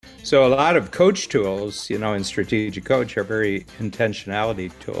So a lot of coach tools, in strategic coach are very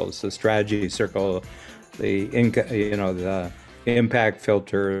intentionality tools. The strategy circle, the impact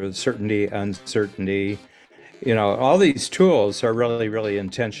filter, certainty, uncertainty. All these tools are really, really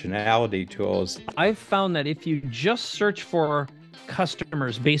intentionality tools. I've found that if you just search for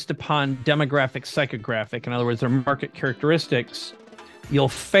customers based upon demographic, psychographic, in other words, their market characteristics, you'll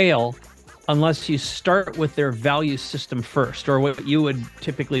fail unless you start with their value system first, or what you would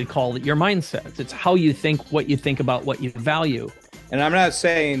typically call your mindset. It's how you think, what you think about what you value. And I'm not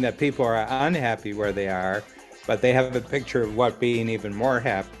saying that people are unhappy where they are, but they have a picture of what being even more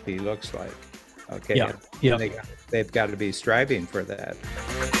happy looks like. Okay. Yeah. Yeah. They've got to be striving for that.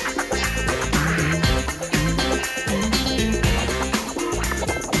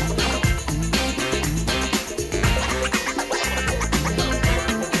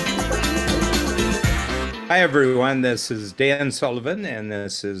 Hi, everyone. This is Dan Sullivan, and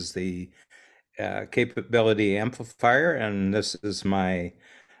this is the Capability Amplifier, and this is my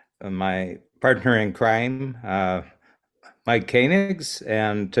partner in crime, Mike Koenigs.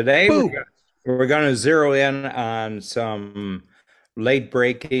 And today we're going to zero in on some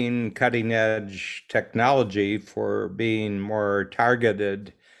late-breaking, cutting-edge technology for being more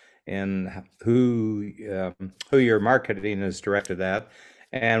targeted in who your marketing is directed at.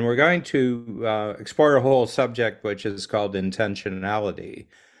 And we're going to explore a whole subject which is called intentionality,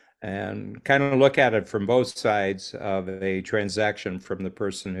 and kind of look at it from both sides of a transaction, from the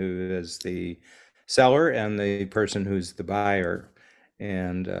person who is the seller and the person who's the buyer.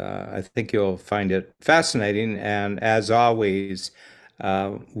 And I think you'll find it fascinating. And as always,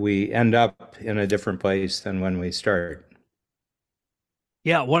 we end up in a different place than when we start.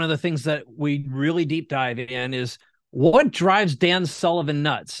 Yeah, one of the things that we really deep dive in is what drives Dan Sullivan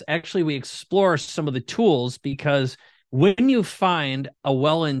nuts. Actually, we explore some of the tools, because when you find a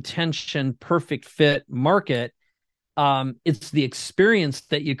well-intentioned, perfect fit market, it's the experience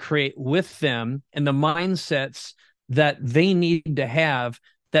that you create with them and the mindsets that they need to have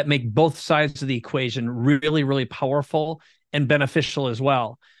that make both sides of the equation really, really powerful and beneficial as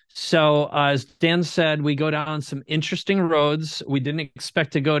well. So as Dan said, we go down some interesting roads we didn't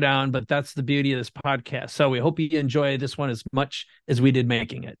expect to go down, but that's the beauty of this podcast. So we hope you enjoy this one as much as we did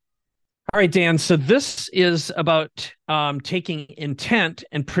making it. All right, Dan. So this is about taking intent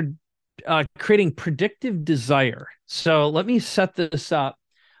and creating predictive desire. So let me set this up.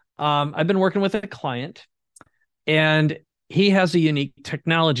 I've been working with a client, and he has a unique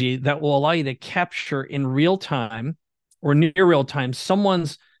technology that will allow you to capture in real time or near real time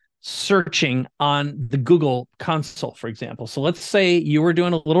someone's searching on the Google console, for example. So let's say you were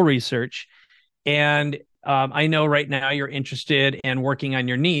doing a little research, and I know right now you're interested in working on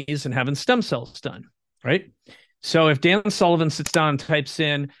your knees and having stem cells done, right? So if Dan Sullivan sits down and types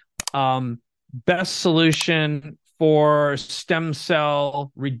in best solution for stem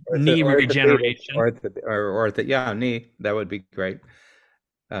cell knee regeneration. Yeah, knee, that would be great.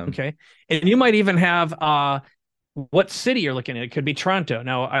 Okay. And you might even have what city you're looking at. It could be Toronto.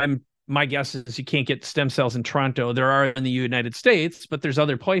 Now, my guess is you can't get stem cells in Toronto. There are in the United States, but there's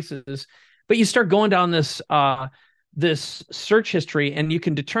other places. But you start going down this search history, and you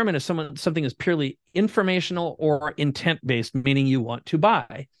can determine if something is purely informational or intent based, meaning you want to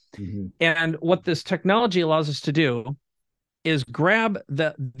buy. Mm-hmm. And what this technology allows us to do is grab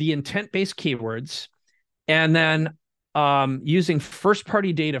the intent based keywords, and then using first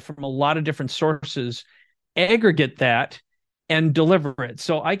party data from a lot of different sources, aggregate that and deliver it.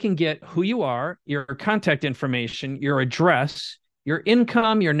 So I can get who you are, your contact information, your address, your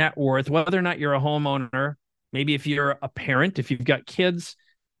income, your net worth, whether or not you're a homeowner, maybe if you're a parent, if you've got kids,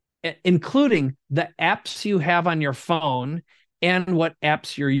 including the apps you have on your phone and what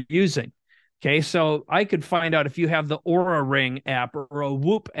apps you're using. Okay, so I could find out if you have the Aura Ring app or a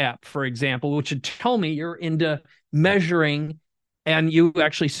Whoop app, for example, which would tell me you're into measuring and you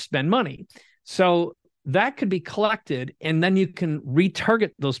actually spend money. So that could be collected, and then you can retarget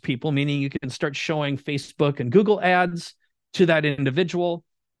those people, meaning you can start showing Facebook and Google ads to that individual.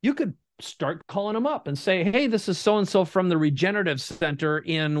 You could start calling them up and say, hey, this is so-and-so from the Regenerative Center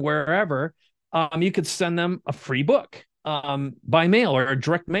in wherever. You could send them a free book by mail or a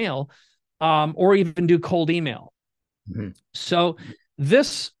direct mail, or even do cold email. Mm-hmm. So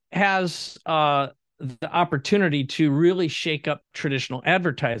this has the opportunity to really shake up traditional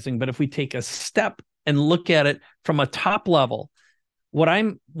advertising. But if we take a step and look at it from a top level, what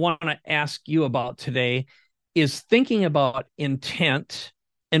I want to ask you about today is thinking about intent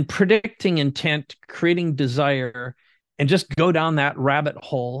and predicting intent, creating desire, and just go down that rabbit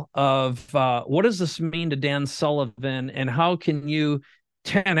hole of what does this mean to Dan Sullivan, and how can you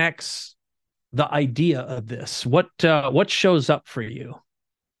 10x the idea of this? What shows up for you?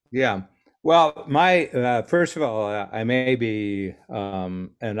 Yeah. Well, my first of all, I may be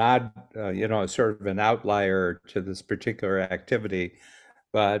an odd, sort of an outlier to this particular activity,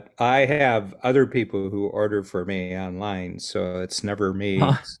 but I have other people who order for me online, so it's never me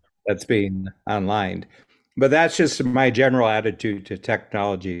Huh? that's being online. But that's just my general attitude to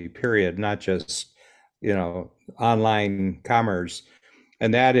technology, period, not just, online commerce.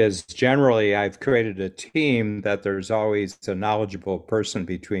 And that is generally, I've created a team that there's always a knowledgeable person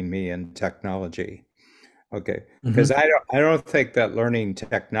between me and technology. Okay. Because Mm-hmm. I don't think that learning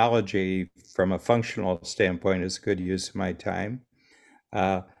technology from a functional standpoint is a good use of my time.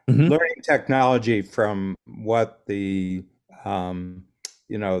 Uh, Mm-hmm. Learning technology from what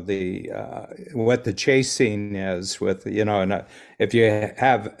what the chase scene is with, and if you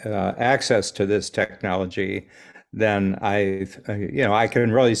have access to this technology, then I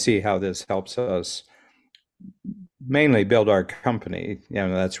can really see how this helps us mainly build our company.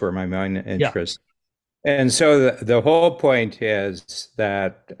 That's where my main Yeah. interest. And so the whole point is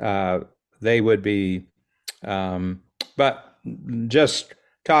that they would be, but just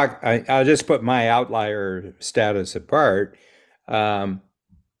I'll just put my outlier status apart. Um,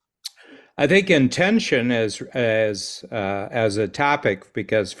 I think intention as a topic,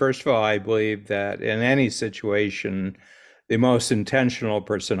 because first of all, I believe that in any situation, the most intentional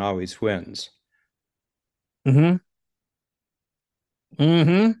person always wins. Mm-hmm.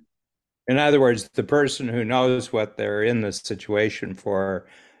 Mm-hmm. In other words, the person who knows what they're in this situation for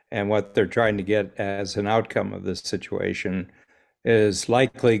and what they're trying to get as an outcome of this situation is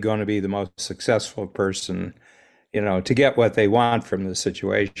likely going to be the most successful person, to get what they want from the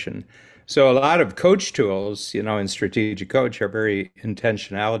situation. So a lot of coach tools, in strategic coach are very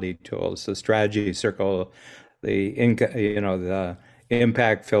intentionality tools. The strategy circle, the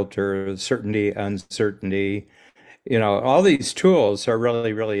impact filter, certainty, uncertainty, all these tools are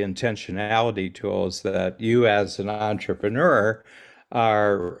really, really intentionality tools that you as an entrepreneur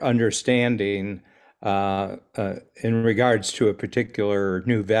are understanding in regards to a particular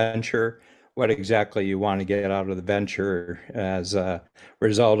new venture, what exactly you want to get out of the venture as a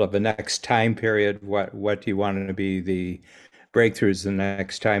result of the next time period, what do you want to be the breakthroughs in the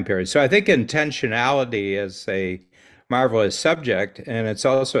next time period. So I think intentionality is a marvelous subject, and it's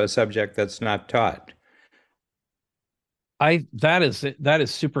also a subject that's not taught. I that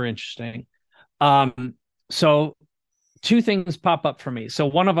is super interesting. Um, so two things pop up for me. So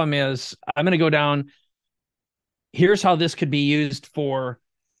one of them is I'm going to go down. Here's how this could be used for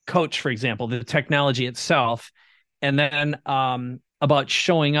coach, for example, the technology itself, and then about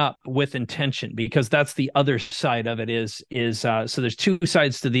showing up with intention, because that's the other side of it. Is so there's two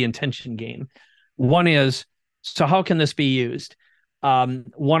sides to the intention game. One is, so how can this be used?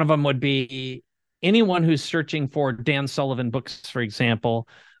 One of them would be anyone who's searching for Dan Sullivan books, for example.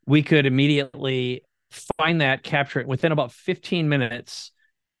 We could immediately find that, capture it within about 15 minutes,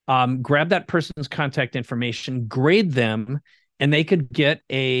 grab that person's contact information, grade them, and they could get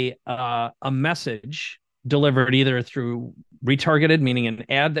a message delivered either through retargeted, meaning an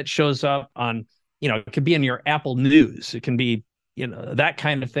ad that shows up on, it could be in your Apple News, it can be, that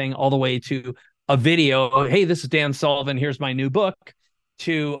kind of thing, all the way to a video. Hey, this is Dan Sullivan. Here's my new book.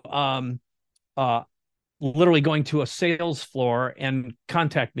 To uh, literally going to a sales floor and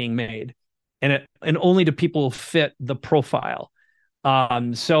contact being made, and only to people who fit the profile.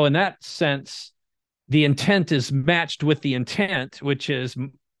 So in that sense, the intent is matched with the intent, which is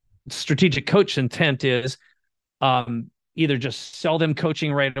strategic coach intent is either just sell them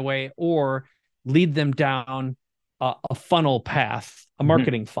coaching right away or lead them down a funnel path, a Mhm.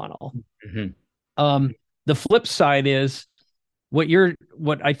 marketing funnel. Mhm. Um, the flip side is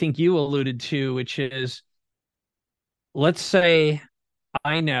what I think you alluded to, which is, let's say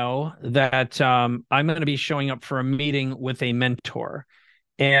I know that I'm going to be showing up for a meeting with a mentor,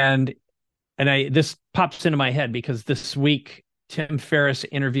 and I this pops into my head because this week Tim Ferriss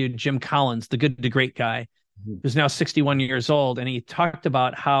interviewed Jim Collins, the Good to Great guy, Mhm. who's now 61 years old, and he talked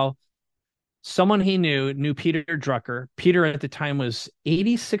about how someone he knew Peter Drucker. Peter at the time was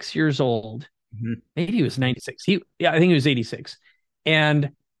 86 years old. Mhm. Maybe he was 96. I think he was 86.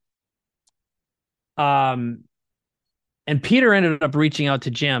 And um and Peter ended up reaching out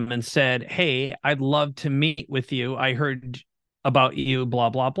to Jim and said, "Hey, I'd love to meet with you. I heard about you, blah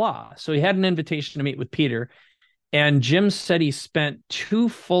blah blah." So he had an invitation to meet with Peter. And Jim said he spent 2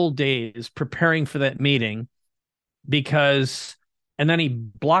 full days preparing for that meeting because, and then he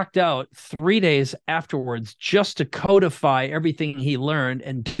blocked out 3 days afterwards just to codify everything he learned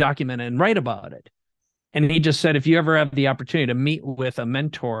and document and write about it. And he just said, if you ever have the opportunity to meet with a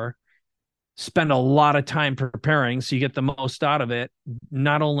mentor, spend a lot of time preparing so you get the most out of it,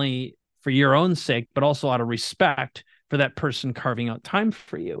 not only for your own sake, but also out of respect for that person carving out time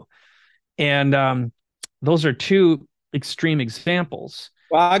for you. And those are two extreme examples.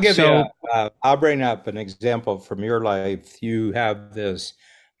 Well, I'll give you So, I'll bring up an example from your life. You have this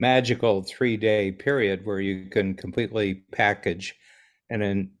magical 3 day period where you can completely package and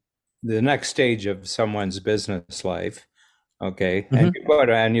in the next stage of someone's business life. Okay. And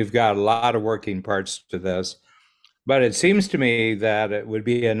mhm. you've got a lot of working parts to this, but it seems to me that it would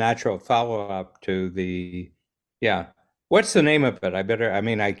be a natural follow-up to yeah. What's the name of it? I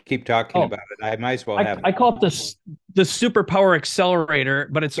mean, I keep talking Oh, about it. I might as well I, have I call it the superpower accelerator,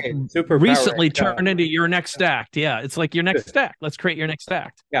 but it's okay, superpower recently turned into your next act. Yeah, it's like your next act. Let's create your next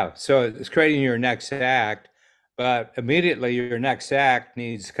act. Yeah, so it's creating your next act, but immediately your next act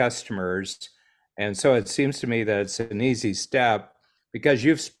needs customers. And so it seems to me that it's an easy step because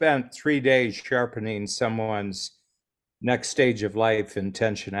you've spent 3 days sharpening someone's next stage of life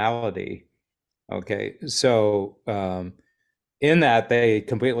intentionality. Okay, so in that they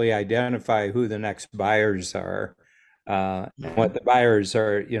completely identify who the next buyers are, and what the buyers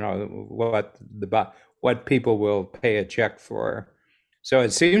are, what people will pay a check for. So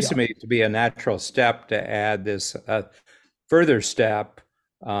it seems to Yeah. me to be a natural step to add this further step,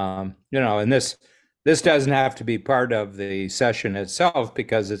 and this doesn't have to be part of the session itself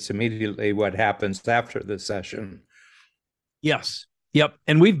because it's immediately what happens after the session. Yes. Yep.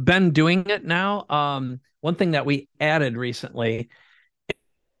 And we've been doing it now. One thing that we added recently,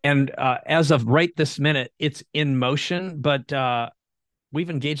 and as of right this minute, it's in motion, but we've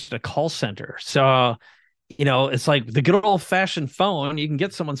engaged a call center. So, it's like the good old fashioned phone. You can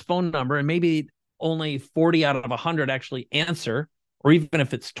get someone's phone number and maybe only 40 out of 100 actually answer, or even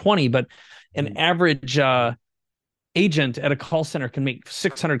if it's 20, but an average agent at a call center can make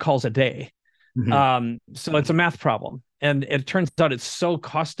 600 calls a day. Mhm. So it's a math problem. And it turns out it's so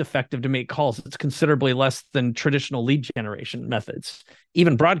cost effective to make calls. It's considerably less than traditional lead generation methods,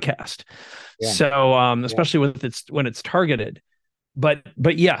 even broadcast. Yeah. So especially with its when it's targeted. But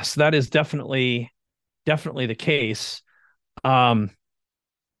yes, that is definitely the case. Um,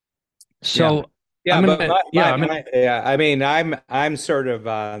 Yeah. so Yeah, I'm but gonna yeah, I'm gonna yeah, I mean, I'm sort of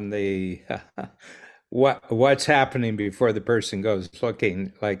on the what's happening before the person goes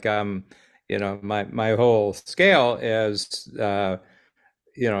looking. Like my whole scale is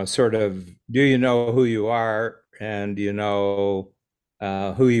sort of do you know who you are and you know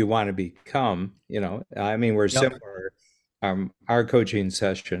who you want to become, I mean, we're yep. similar. Our coaching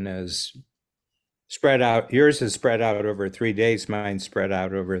session is spread out. Yours is spread out over 3 days. Mine spread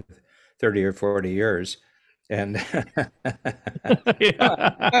out over 30 or 40 years. And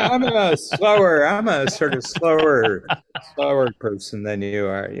I'm I'm a sort of slower person than you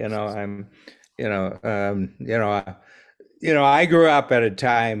are. You know, um, you know, I, I grew up at a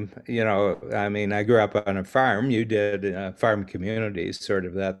time, I mean, I grew up on a farm. You did farm communities, sort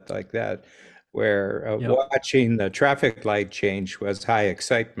of that, like that, where Yep. watching the traffic light change was high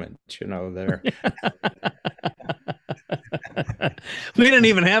excitement, there. We didn't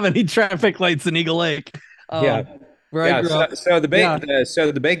even have any traffic lights in Eagle Lake, Yeah. where I Yeah. grew up. Yeah.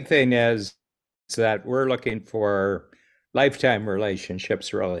 So the big thing is that we're looking for lifetime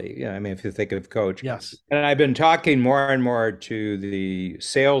relationships, really. I mean, if you think of coach, Yes. and I've been talking more and more to the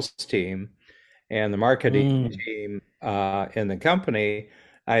sales team and the marketing Mm. team in the company.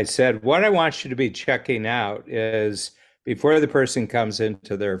 I said, what I want you to be checking out is before the person comes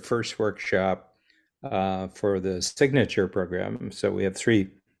into their first workshop for the signature program. So we have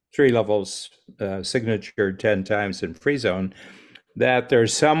three levels, signature 10 times in free zone, that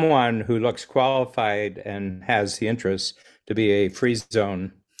there's someone who looks qualified and has the interest to be a free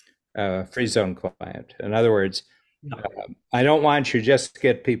zone client. In other words, Yeah. I don't want you just to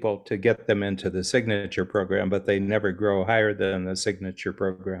get people to get them into the signature program, but they never grow higher than the signature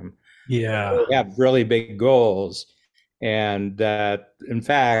program. Yeah. They have really big goals, and that in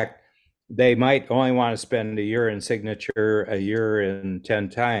fact they might only want to spend a year in signature, a year in 10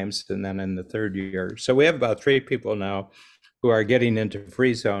 times, and then in the third year. So we have about 3 people now who are getting into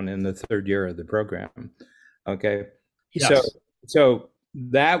free zone in the third year of the program. Okay. So Yes. so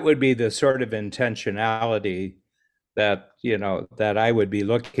that would be the sort of intentionality that I would be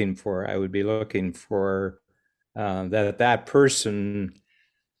looking for. I would be looking for that person,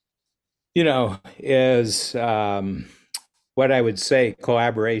 is what I would say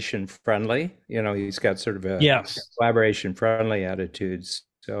collaboration friendly. He's got sort of a Yes. collaboration friendly attitudes.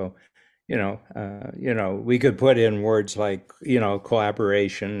 So, we could put in words like,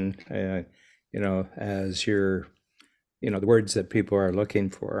 collaboration, as the words that people are looking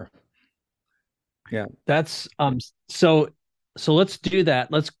for. Yeah. That's so let's do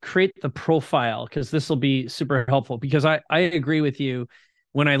that. Let's create the profile because this will be super helpful because I agree with you.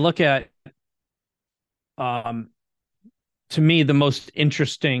 When I look at um to me the most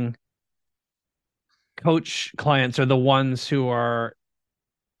interesting coach clients are the ones who are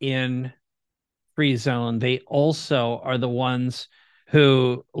in free zone. They also are the ones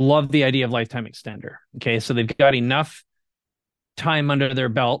who love the idea of lifetime extender. Okay, so they've got enough time under their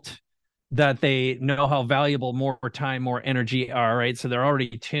belt that they know how valuable more time, more energy are, right? So they're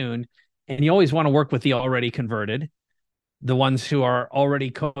already tuned. And you always want to work with the already converted, the ones who are already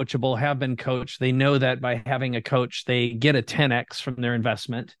coachable, have been coached. They know that by having a coach, they get a 10x from their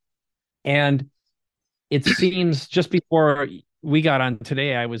investment. And it seems just before we got on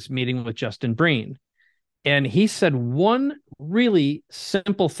today, I was meeting with Justin Breen, and he said one really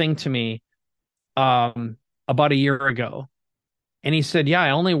simple thing to me about a year ago. And he said, yeah,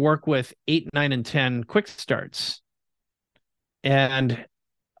 I only work with 8, 9, and 10 quick starts. And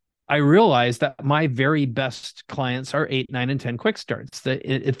I realized that my very best clients are 8, 9, and 10 quick starts. That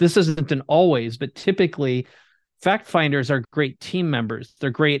if this isn't an always, but typically fact finders are great team members. They're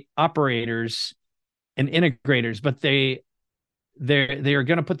great operators and integrators, but they are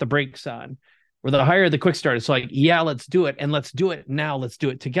going to put the brakes on. Where the higher the quick start, it's like, yeah, let's do it, and let's do it now. Let's do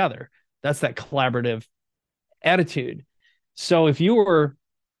it together. That's that collaborative attitude. So if you were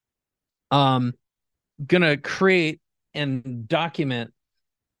um, going to create and document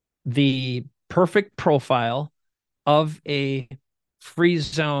the perfect profile of a free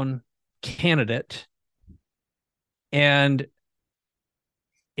zone candidate, and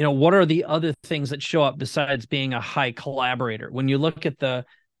what are the other things that show up besides being a high collaborator? When you look at the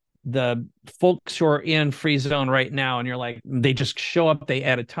folks who are in free zone right now, and you're like, they just show up, they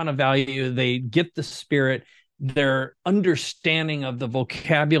add a ton of value, they get the spirit, their understanding of the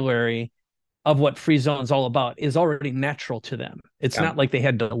vocabulary of what free zone is all about is already natural to them. It's Yeah. not like they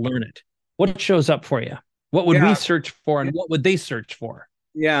had to learn it. What shows up for you? What would we Yeah. search for, and what would they search for?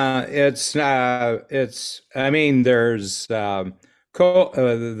 Yeah, I mean, there's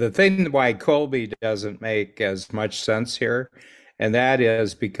the thing why Colby doesn't make as much sense here, and that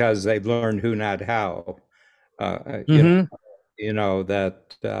is because they've learned who, not how. Uh, you know, Mm-hmm.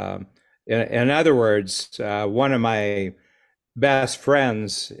 that in other words, one of my best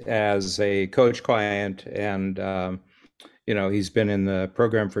friends as a coach client, and he's been in the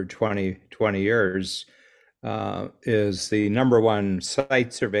program for 20 years, is the number one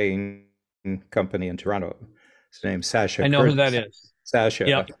site surveying company in Toronto. His name's Sasha I know who that Kurtz. is. Sasha.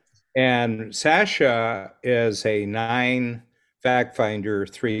 Yep. And Sasha is a 9 fact finder,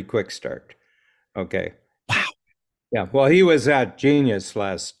 3 quick start. Okay. Wow. Yeah. Well, he was at Genius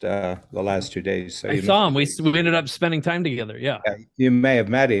the last 2 days. So I saw him. We ended up spending time together. Yeah. yeah, you may have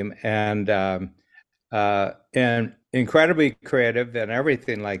met him, and incredibly creative and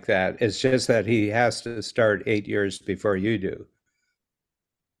everything like that. It's just that he has to start 8 years before you do.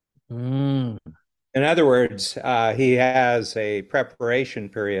 Mm. In other words, he has a preparation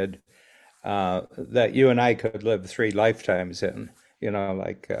period that you and I could live 3 lifetimes in. We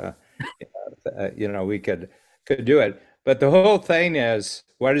could do it. But the whole thing is,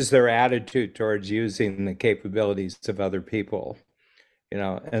 what is their attitude towards using the capabilities of other people?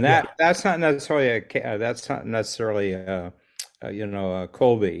 And Yeah. that's not necessarily a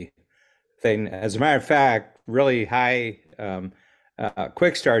Colby thing. As a matter of fact, really high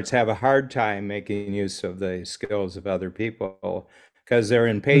quick starts have a hard time making use of the skills of other people because they're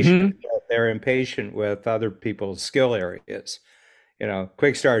impatient. Mm-hmm. They're impatient with other people's skill areas.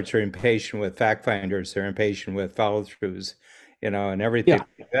 Quick starts are impatient with fact finders. They're impatient with follow throughs, and everything Yeah.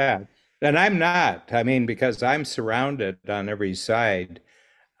 like that. And I'm not. I mean, because I'm surrounded on every side.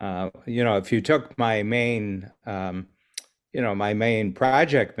 If you took my main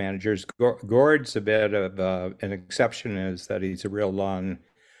project managers, Gord's a bit of an exception, is that he's a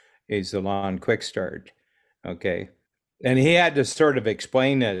long quick start. Okay. And he had to sort of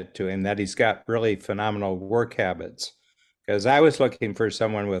explain it to him that he's got really phenomenal work habits. Because I was looking for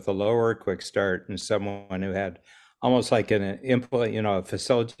someone with a lower quick start and someone who had almost like an implement, a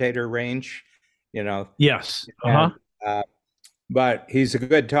facilitator range, you know, Yes. Uh-huh. and but he's a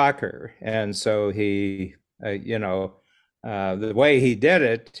good talker, and so the way he did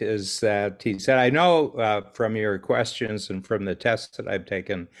it is that he said, "I know from your questions and from the tests that I've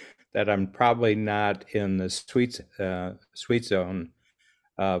taken that I'm probably not in the sweet zone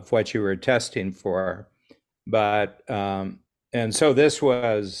of what you were testing for, but." And so this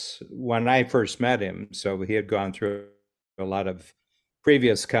was when I first met him. So he had gone through a lot of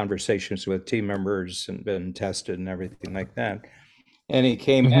previous conversations with team members and been tested and everything like that. And he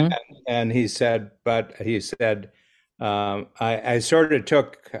came Mm-hmm. in and he said, but he said, I sort of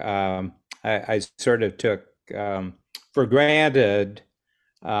took, I sort of took for granted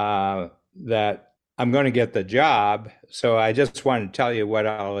that I'm going to get the job. So I just want to tell you what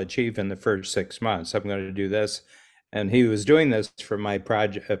I'll achieve in the first 6 months. I'm going to do this. And he was doing this from my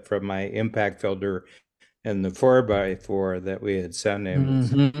project, from my impact filter and the 4x4 that we had sent him.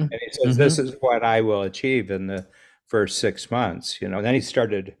 Mm-hmm. And he says, Mm-hmm. this is what I will achieve in the first 6 months. And then he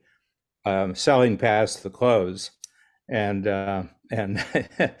started selling past the close. And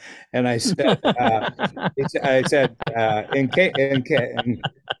and I said, I said, I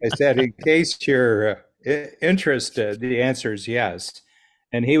said, in case you're interested, the answer is yes.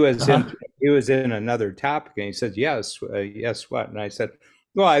 And Uh-huh. he was in another topic, and he said, yes, yes, what? And I said,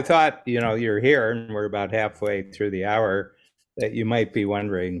 well, I thought, you're here, and we're about halfway through the hour, that you might be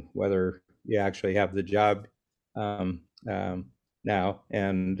wondering whether you actually have the job um, um, now.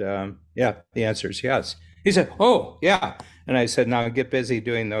 And yeah, the answer is yes. He said, oh, yeah. And I said, now get busy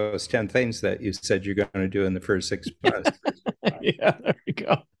doing those 10 things that you said you're going to do in the first 6 months. Yeah, there you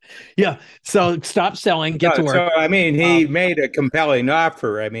go. Yeah. So stop selling, get to So, work. I mean, Um, he made a compelling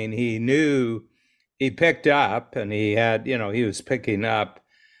offer. I mean, he knew he picked up and he had, he was picking up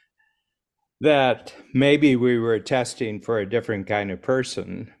that maybe we were testing for a different kind of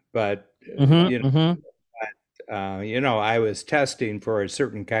person, but, mm-hmm, mm-hmm. I was testing for a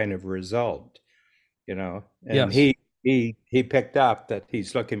certain kind of result. And Yes. he picked up that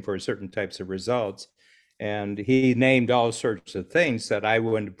he's looking for certain types of results, and he named all sorts of things that I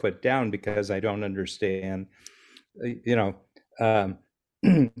wouldn't put down because I don't understand. You know, um,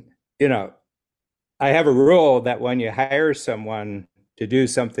 you know, I have a rule that when you hire someone to do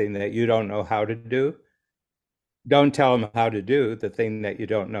something that you don't know how to do, don't tell them how to do the thing that you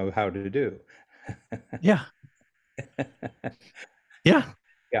don't know how to do. Yeah. Yeah.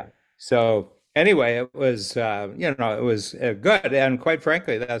 Yeah. So anyway, it was it was good, and quite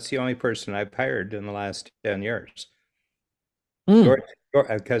frankly, that's the only person I've hired in the last 10 years. Mm.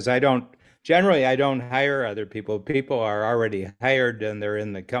 Because I don't hire other people. People are already hired and they're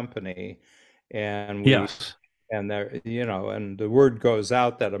in the company, and Yes. they're and the word goes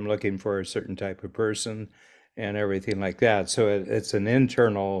out that I'm looking for a certain type of person, and everything like that. So it's an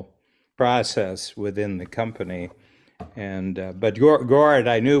internal process within the company. And but Gord,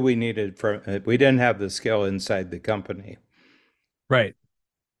 I knew we needed we didn't have the skill inside the company. Right.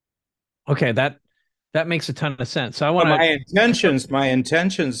 Okay. That makes a ton of sense. So I But want to. my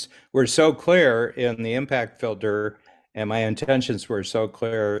intentions were so clear in the impact filter, and my intentions were so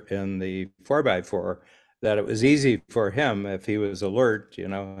clear in the 4x4 that it was easy for him if he was alert,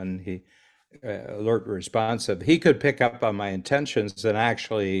 and he alert responsive. He could pick up on my intentions and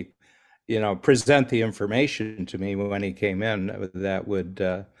actually, present the information to me when he came in that would,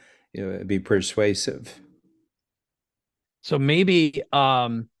 be persuasive. So maybe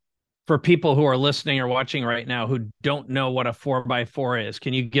for people who are listening or watching right now who don't know what a 4x4 is,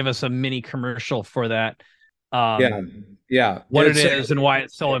 can you give us a mini commercial for that? Um, Yeah, yeah. what it is and why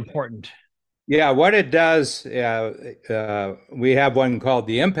it's so important. Yeah, what it does, we have one called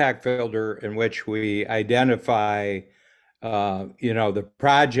the impact filter in which we identify, the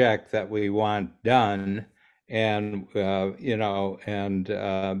project that we want done, and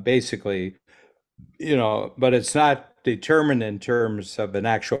basically, but it's not determined in terms of an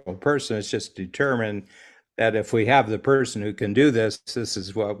actual person. It's just determined that if we have the person who can do this, this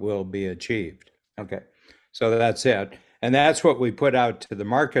is what will be achieved. Okay. So that's it. And that's what we put out to the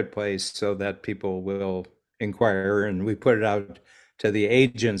marketplace so that people will inquire. And we put it out to the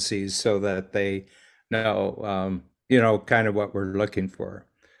agencies so that they know, kind of what we're looking for.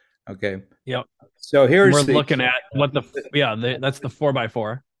 Okay. Yep. So And we're here's the looking at what that's the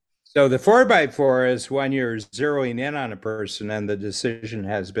 4x4. So the 4x4 is when you're zeroing in on a person and the decision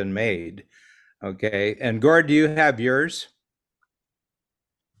has been made. Okay. And Gord, do you have yours?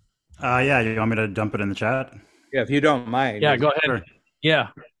 Yeah, you want me to dump it in the chat? Yeah, if you don't mind. Yeah, go ahead. Sure. Yeah,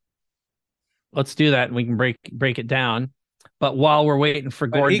 let's do that and we can break it down. But while we're waiting for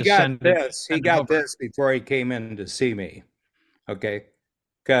But Gord to he send it got over. this before he came in to see me. Okay.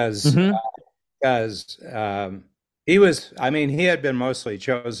 Because Mm-hmm. he was, I mean, he had been mostly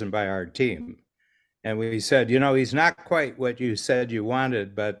chosen by our team. And we said, he's not quite what you said you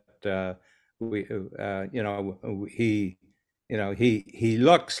wanted, but we, he, he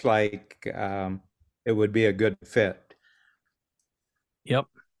looks like it would be a good fit. Yep.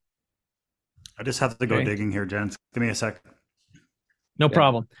 I just have to go Okay. digging here, gents. Give me a sec. No Yeah.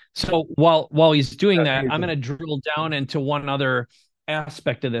 problem. So while he's doing that, I'm going to drill down into one other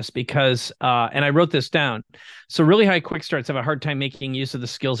aspect of this because, and I wrote this down. So really high quick starts have a hard time making use of the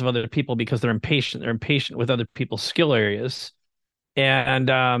skills of other people because they're impatient. They're impatient with other people's skill areas. And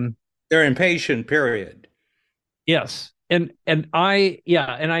They're impatient, period. yes. And I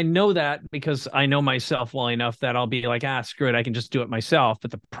know that because I know myself well enough that I'll be like, screw it, I can just do it myself.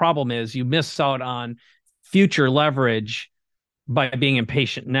 But the problem is you miss out on future leverage by being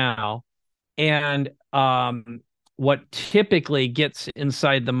impatient now. And what typically gets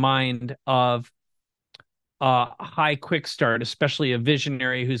inside the mind of a high quick start, especially a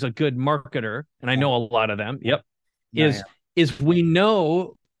visionary who's a good marketer, and I know a lot of them, yep, Yeah. is we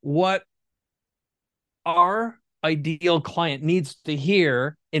know what our ideal client needs to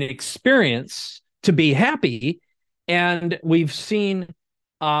hear and experience to be happy. And we've seen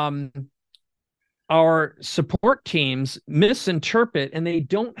um, our support teams misinterpret, and they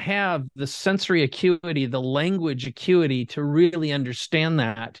don't have the sensory acuity, the language acuity to really understand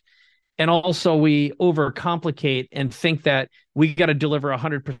that. And also, we overcomplicate and think that we got to deliver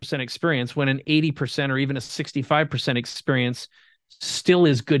 100% experience when an 80% or even a 65% experience still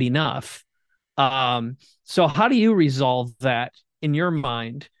is good enough. So how do you resolve that in your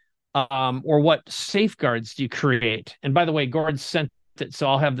mind? Or what safeguards do you create? And by the way, Gord sent it, so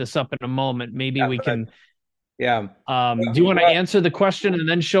I'll have this up in a moment. Maybe we can. Yeah. Do you want to answer the question and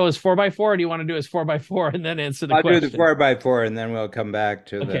then show us 4x4, or do you want to do us 4x4 and then answer the I'll question? do the 4x4 and then we'll come back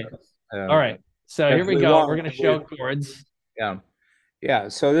to okay. the. All right. So here we go. We're going to show Gord's. Yeah. Yeah.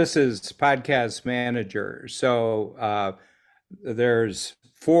 So this is Podcast Manager. So there's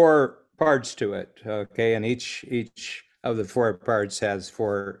 4 parts to it. Okay. And each of the 4 parts has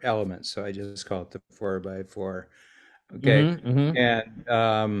 4 elements. So I just call it the 4x4. Okay.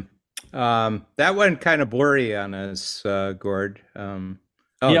 And that went kind of blurry on us, Gord.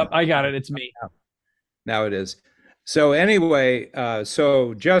 Yep, I got it. It's me. Now it is. So anyway,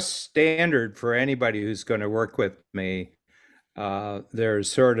 so just standard for anybody who's going to work with me.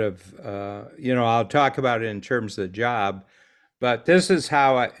 There's sort of, I'll talk about it in terms of the job, but this is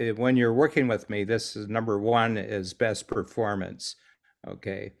how when you're working with me, this is number 1 is best performance.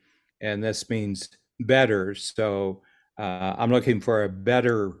 Okay. And this means better. So I'm looking for a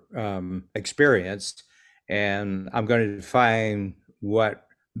better experience, and I'm going to define what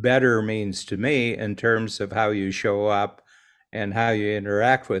better means to me in terms of how you show up and how you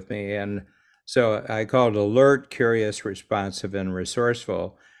interact with me. And so I call it alert, curious, responsive, and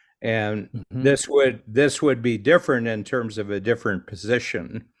resourceful. And this would be different in terms of a different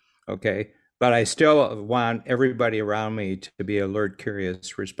position. Okay. But I still want everybody around me to be alert,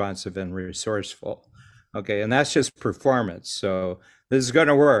 curious, responsive, and resourceful. Okay. And that's just performance. So this is going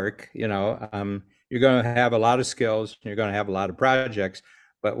to work. You're going to have a lot of skills, you're going to have a lot of projects.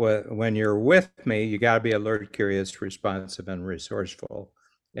 But when you're with me, you got to be alert, curious, responsive, and resourceful.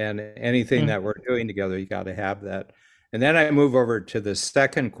 And anything that we're doing together, you got to have that. And then I move over to the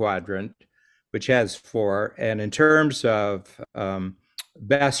second quadrant, which has 4. And in terms of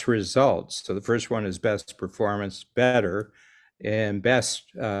best results, so the first one is best performance, better, and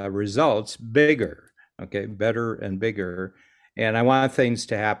best results, bigger. Okay, better and bigger. And I want things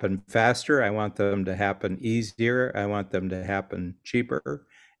to happen faster. I want them to happen easier. I want them to happen cheaper.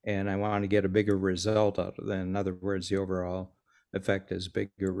 And I want to get a bigger result out of them. In other words, the overall effect is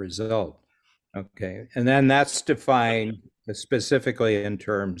bigger result. Okay. And then that's defined specifically in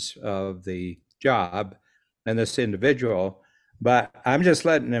terms of the job and this individual. But I'm just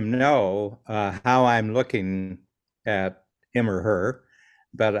letting them know how I'm looking at him or her.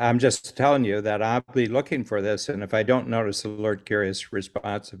 But I'm just telling you that I'll be looking for this. And if I don't notice alert, curious,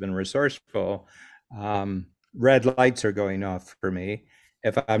 responsive, and resourceful, red lights are going off for me.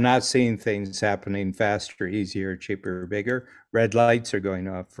 If I'm not seeing things happening faster, easier, cheaper, bigger, red lights are going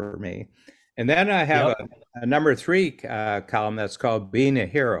off for me. And then I have a number 3 column that's called being a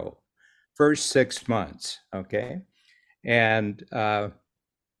hero, first 6 months. Okay. And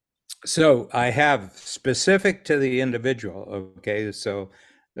so I have specific to the individual. Okay. So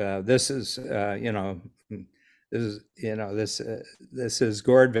this is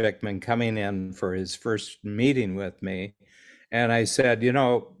Gord Vickman coming in for his first meeting with me. And I said,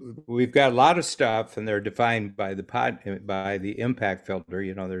 we've got a lot of stuff and they're defined by the impact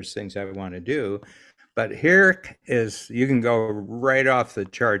filter. There's things I want to do, but here is, you can go right off the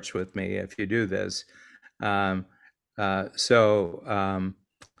charts with me if you do this. We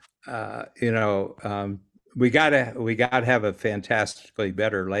gotta have a fantastically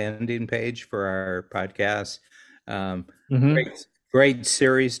better landing page for our podcast. Great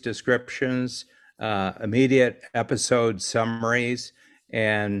series descriptions, immediate episode summaries,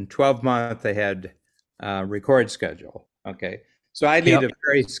 and 12-month ahead record schedule. Okay, So I lead Yep. a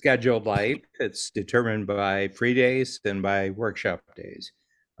very scheduled life. It's determined by free days and by workshop days.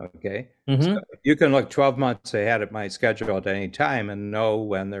 Okay. So Mm-hmm. you can look 12 months ahead at my schedule at any time and know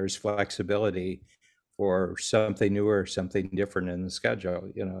when there's flexibility for something new or something different in the schedule.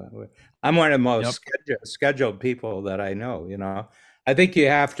 I'm one of the Yep. most scheduled people that I know. I think you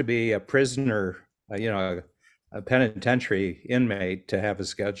have to be a prisoner, a penitentiary inmate to have a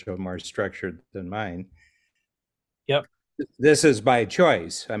schedule more structured than mine. Yep. This is by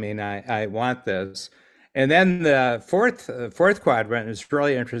choice. I mean, I want this. And then the fourth quadrant is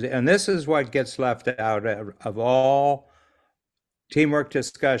really interesting. And this is what gets left out of all teamwork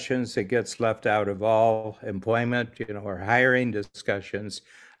discussions. It gets left out of all employment, or hiring discussions.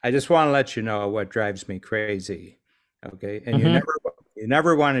 I just want to let you know what drives me crazy. Okay. And Mm-hmm. you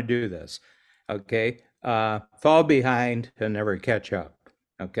never want to do this. Okay. Fall behind and never catch up.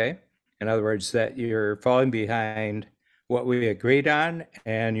 Okay. In other words, that you're falling behind what we agreed on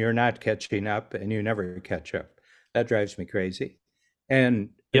and you're not catching up and you never catch up. That drives me crazy. And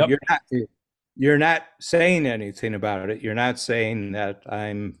Yep. you're not saying anything about it. You're not saying that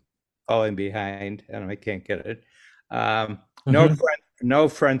I'm falling behind and I can't get it. No Mm-hmm.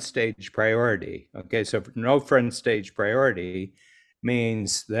 front stage priority. Okay, so no front stage priority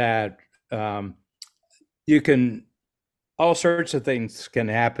means that you can all sorts of things can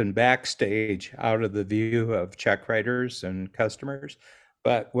happen backstage out of the view of check writers and customers,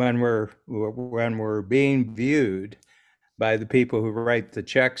 but when we're being viewed by the people who write the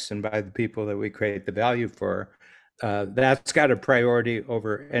checks and by the people that we create the value for, that's got a priority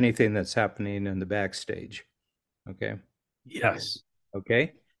over anything that's happening in the backstage. Okay. Yes.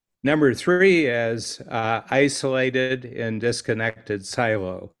 Okay. Number three is isolated and disconnected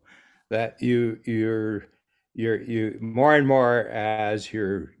silo. That you more and more as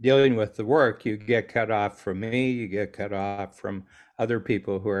you're dealing with the work, you get cut off from me, you get cut off from other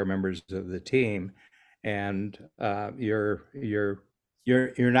people who are members of the team, and you're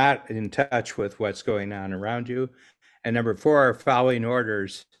not in touch with what's going on around you. And number four, following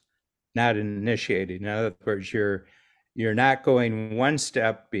orders, not initiating. In other words, you're not going one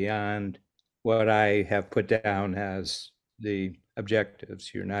step beyond what I have put down as the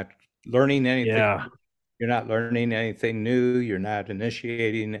objectives. You're not learning anything. Yeah. You're not learning anything new. You're not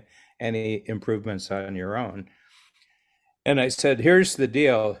initiating any improvements on your own. And I said, here's the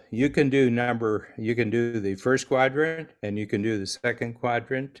deal. You can do the first quadrant and you can do the second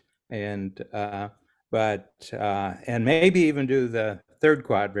quadrant and and maybe even do the third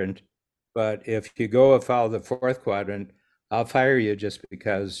quadrant. But if you go and follow the fourth quadrant, I'll fire you just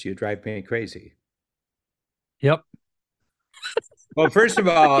because you drive me crazy. Yep. Well, first of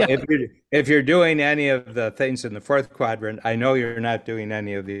all, Yeah. if you're doing any of the things in the fourth quadrant, I know you're not doing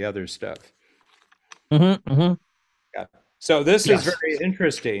any of the other stuff. Mm-hmm. Mm-hmm. Yeah. So this is Yes. very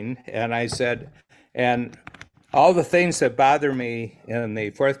interesting. And I said, and all the things that bother me in the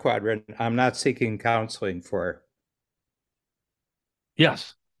fourth quadrant, I'm not seeking counseling for.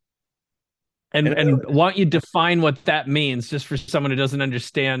 Yes. And And why don't you define what that means just for someone who doesn't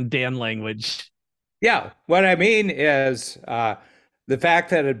understand Dan language? yeah, what I mean is the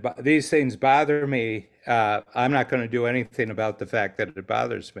fact that these things bother me, I'm not going to do anything about the fact that it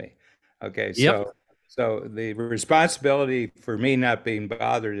bothers me. Okay, Yep. so the responsibility for me not being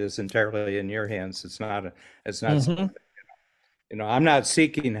bothered is entirely in your hands. It's not Mm-hmm. something, I'm not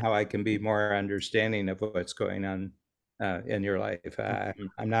seeking how I can be more understanding of what's going on in your life.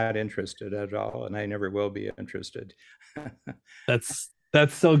 I'm not interested at all, and I never will be interested. That's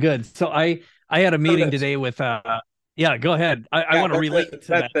so good. So I had a meeting today with yeah, go ahead. I Yeah, want to relate to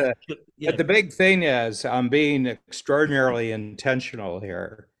that. but Yeah. the big thing is I'm being extraordinarily intentional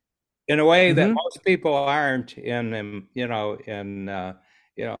here in a way that Mm-hmm. most people aren't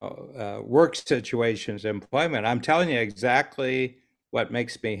work situations, employment. I'm telling you exactly what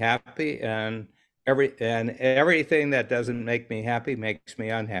makes me happy, and everything that doesn't make me happy makes me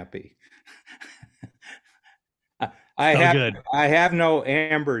unhappy. I So have good. I have no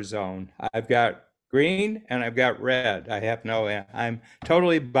amber zone. I've got green and I've got red. I'm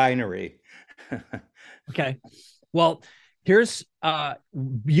totally binary. Okay. Well, here's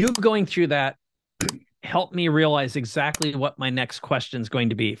you going through that helped me realize exactly what my next question is going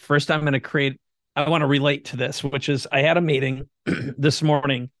to be. First, I want to relate to this, which is I had a meeting this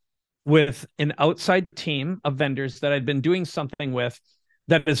morning with an outside team of vendors that I'd been doing something with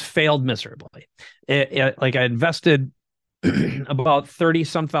that has failed miserably. Like I invested about 30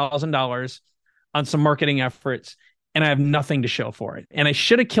 some $1,000 on some marketing efforts and I have nothing to show for it. And I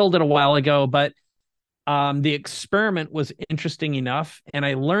should have killed it a while ago, but the experiment was interesting enough and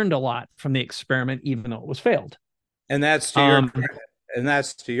I learned a lot from the experiment, even though it was failed. And that's to your Um, credit. And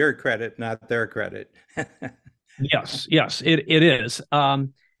that's to your credit, not their credit. yes, yes, it is.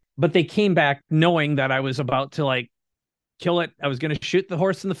 But they came back knowing that I was about to like kill it. I was going to shoot the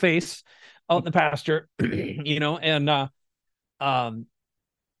horse in the face out in the pasture, um,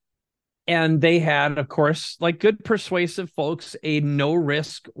 and they had, of course, like good persuasive folks, a no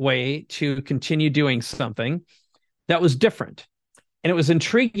risk way to continue doing something that was different. And it was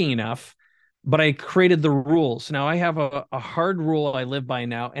intriguing enough, but I created the rules. Now I have a hard rule I live by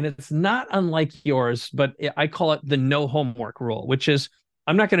now, and it's not unlike yours, but I call it the no homework rule, which is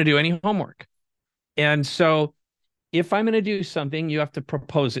I'm not going to do any homework. And so if I'm going to do something, you have to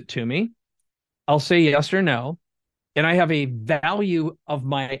propose it to me. I'll say yes or no. And I have a value of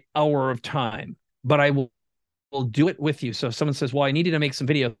my hour of time, but will do it with you. So if someone says, well, I need you to make some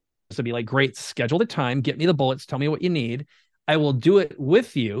videos, to be like, great, schedule the time, get me the bullets, tell me what you need. I will do it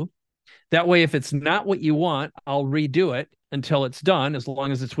with you. That way, if it's not what you want, I'll redo it until it's done, as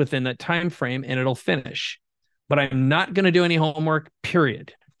long as it's within that time frame and it'll finish. But I'm not going to do any homework,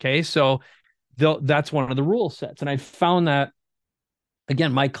 period. Okay. So that's one of the rule sets. And I found that,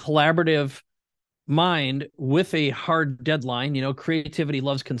 again, my collaborative mind with a hard deadline, creativity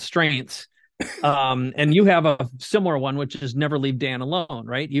loves constraints. And you have a similar one, which is never leave Dan alone,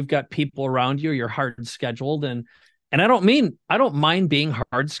 right? You've got people around you, you're hard scheduled, and I don't mind being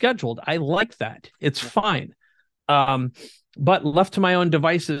hard scheduled. I like that. It's fine. Um, but left to my own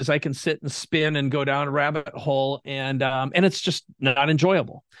devices, I can sit and spin and go down a rabbit hole, and it's just not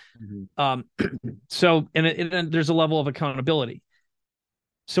enjoyable. Mm-hmm. So and there's a level of accountability.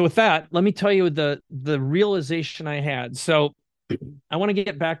 So with that, let me tell you the realization I had. So I want to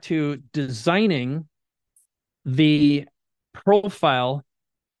get back to designing the profile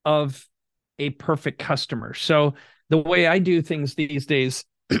of a perfect customer. So the way I do things these days,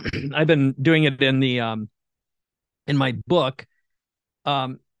 I've been doing it in my book.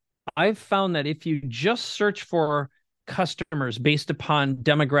 Um, I've found that if you just search for customers based upon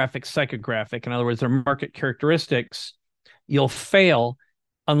demographic, psychographic, in other words, their market characteristics, you'll fail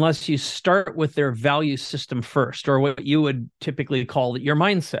unless you start with their value system first, or what you would typically call your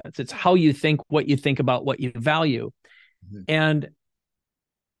mindsets. It's how you think, what you think about, what you value. Mm-hmm. And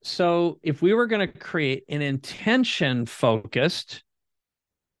so if we were going to create an intention focused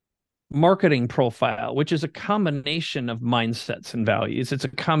marketing profile, which is a combination of mindsets and values, it's a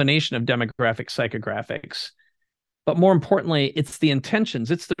combination of demographic, psychographics. But more importantly, it's the intentions,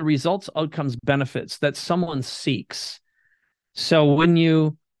 it's the results, outcomes, benefits that someone seeks. So when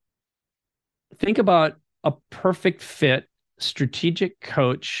you think about a perfect fit strategic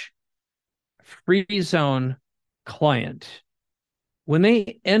coach, free zone client, when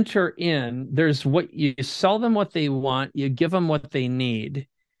they enter in, there's what you sell them what they want, you give them what they need.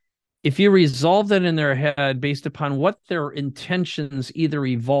 If you resolve that in their head based upon what their intentions either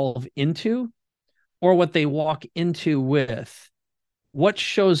evolve into or what they walk into with, what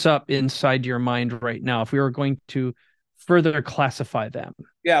shows up inside your mind right now if we were going to further classify them?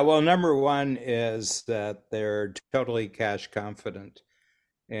 Yeah, well, number one is that they're totally cash confident,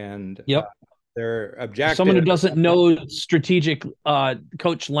 and Yep. their Someone who objective. doesn't know strategic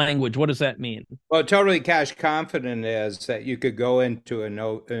coach language, what does that mean? Well, totally cash confident is that you could go into a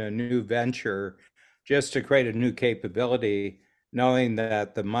new venture just to create a new capability, knowing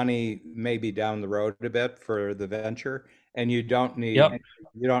that the money may be down the road a bit for the venture, and Yep.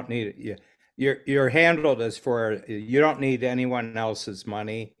 you don't need it. You're handled as for you don't need anyone else's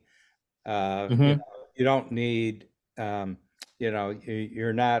money. You Mm-hmm. know, you don't need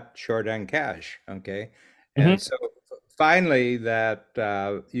you're not short on cash. Okay, and Mm-hmm. so finally that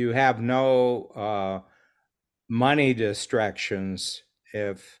you have no money distractions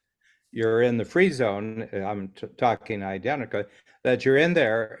if you're in the free zone. I'm talking identically, that you're in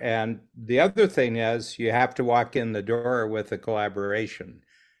there. And the other thing is you have to walk in the door with a collaboration.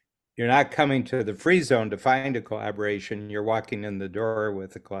 You're not coming to the free zone to find a collaboration. You're walking in the door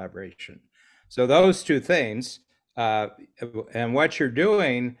with a collaboration. So those two things, and what you're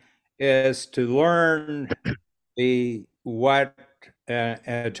doing is to learn the what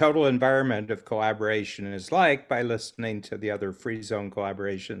a total environment of collaboration is like by listening to the other free zone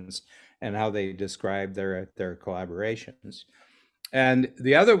collaborations and how they describe their collaborations. And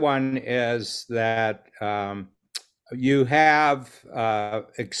the other one is that you have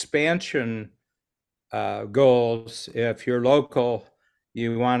expansion goals. If you're local,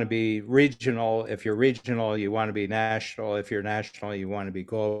 you want to be regional. If you're regional, you want to be national. If you're national, you want to be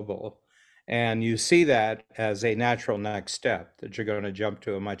global. And you see that as a natural next step, that you're going to jump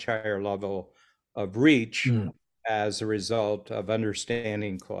to a much higher level of reach Mm. as a result of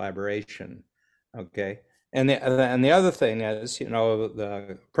understanding collaboration. Okay. and the other thing is,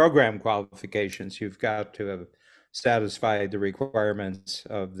 the program qualifications. You've got to have satisfied the requirements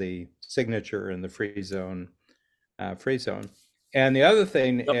of the signature in the free zone. And the other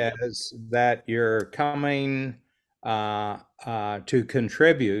thing Yep. is that you're coming to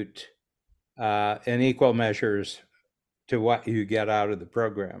contribute in equal measures to what you get out of the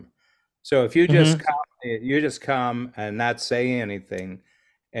program. So if Mm-hmm. you just come and not say anything,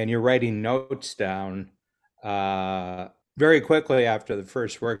 and you're writing notes down uh, very quickly after the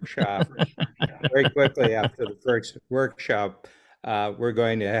first workshop, very quickly after the first workshop, we're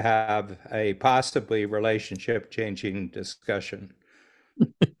going to have a possibly relationship-changing discussion.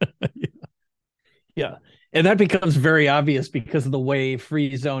 Yeah. And that becomes very obvious because of the way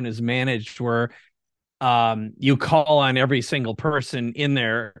free zone is managed, where you call on every single person in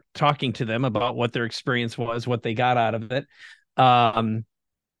there, talking to them about what their experience was, what they got out of it. Um,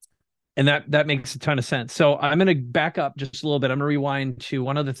 and that makes a ton of sense. So I'm going to back up just a little bit. I'm going to rewind to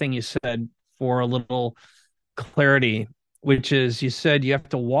one other thing you said for a little clarity, which is you said you have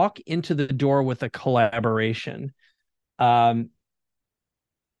to walk into the door with a collaboration. Um,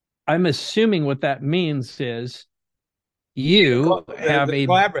 I'm assuming what that means is you have a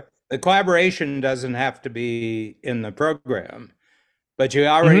The collaboration doesn't have to be in the program, but you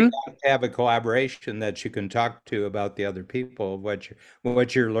already Mhm. have to have a collaboration that you can talk to about the other people,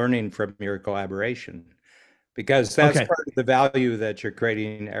 what you're learning from your collaboration, because that's Okay, part of the value that you're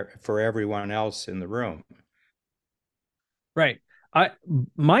creating for everyone else in the room. right. I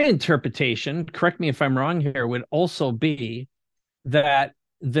My interpretation, correct me if I'm wrong here, would also be that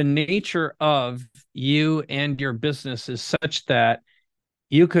the nature of you and your business is such that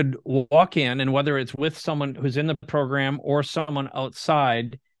you could walk in, and whether it's with someone who's in the program or someone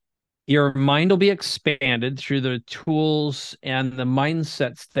outside, your mind will be expanded through the tools and the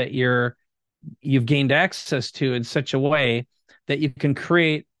mindsets that you've gained access to in such a way that you can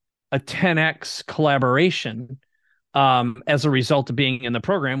create a 10x collaboration as a result of being in the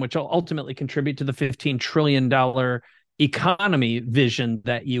program, which will ultimately contribute to the $15 trillion economy vision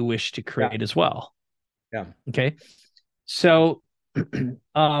that you wish to Yeah, create as well. yeah. Okay. So,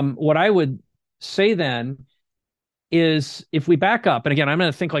 what I would say then is, if we back up, and again, I'm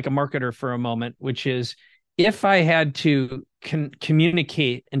going to think like a marketer for a moment, which is, if I had to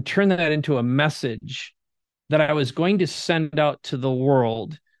communicate and turn that into a message that I was going to send out to the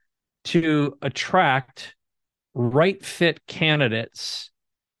world to attract right fit candidates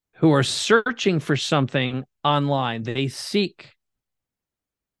who are searching for something online, they seek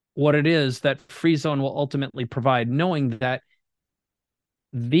what it is that Free Zone will ultimately provide, knowing that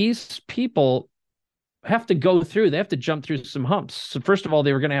these people have to go through, they have to jump through some humps. So, first of all,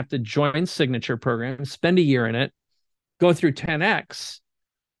 they were going to have to join Signature Program, spend a year in it, go through 10X,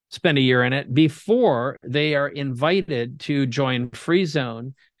 spend a year in it before they are invited to join Free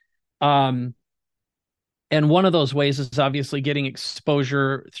Zone. Um, and one of those ways is obviously getting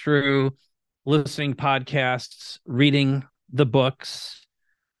exposure through listening podcasts, reading the books,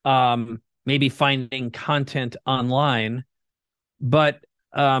 maybe finding content online. But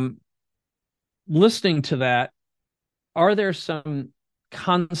listening to that, are there some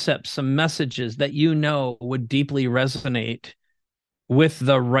concepts, some messages that would deeply resonate with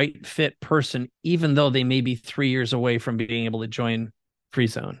the right fit person, even though they may be 3 years away from being able to join Free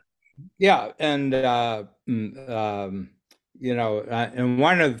Zone? Yeah, and and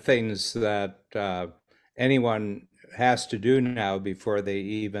one of the things that anyone has to do now before they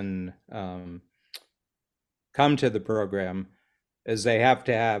even come to the program is they have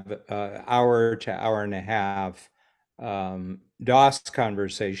to have hour to hour and a half DOS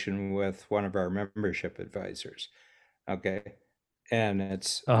conversation with one of our membership advisors. Okay, and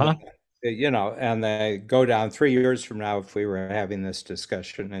it's Uh-huh. and they go down 3 years from now, if we were having this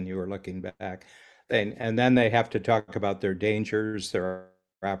discussion and you were looking back, and then they have to talk about their dangers, their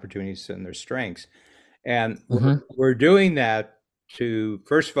opportunities, and their strengths. And Mm-hmm. we're doing that to,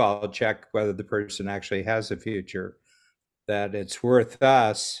 first of all, check whether the person actually has a future that it's worth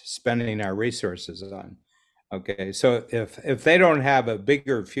us spending our resources on. Okay, so if they don't have a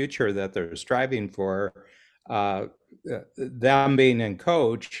bigger future that they're striving for, uh, them being in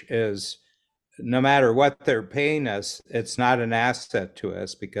coach is, no matter what they're paying us, it's not an asset to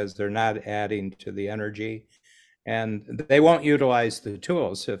us because they're not adding to the energy, and they won't utilize the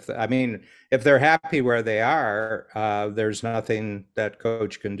tools. If they're happy where they are, there's nothing that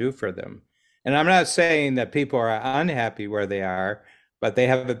coach can do for them. And I'm not saying that people are unhappy where they are, but they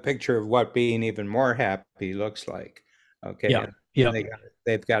have a picture of what being even more happy looks like. Okay, Yeah. and Yeah.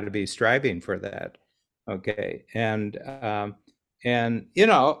 they've got to be striving for that. Okay, and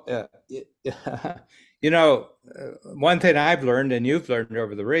one thing I've learned, and you've learned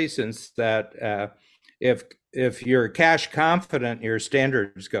over the reasons, that if you're cash confident, your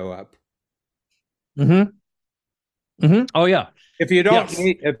standards go up. Mm-hmm. Mm-hmm. Oh yeah. Yes. If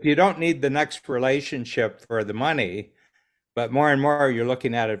you don't need the next relationship for the money, but more and more you're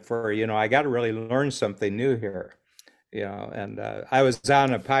looking at it for, I got to really learn something new here. And I was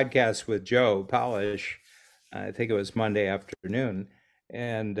on a podcast with Joe Polish, I think it was Monday afternoon,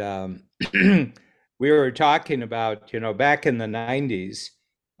 and we were talking about, back in the 90s,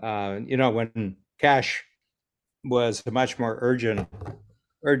 when cash was a much more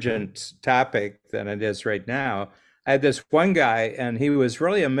urgent topic than it is right now. I had this one guy, and he was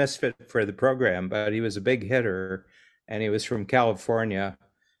really a misfit for the program, but he was a big hitter, and he was from California,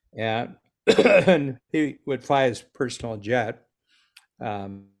 and, and he would fly his personal jet,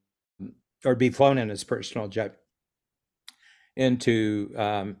 um, or be flown in his personal jet into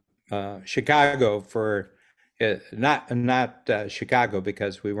Chicago for not Chicago,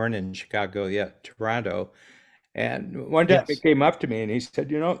 because we weren't in Chicago yet, Toronto. And one time he Yes. came up to me and he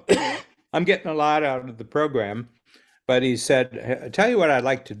said, I'm getting a lot out of the program, but he said, "I'll tell you what I'd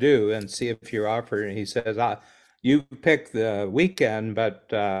like to do and see if you're offered." And he says, "You pick the weekend, but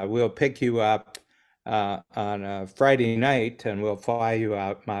we'll pick you up on a Friday night and we'll fly you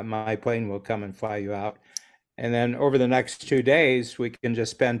out. My plane will come and fly you out. And then over the next 2 days, we can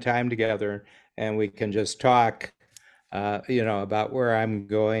just spend time together and we can just talk, about where I'm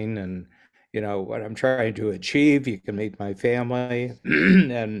going and, what I'm trying to achieve. You can meet my family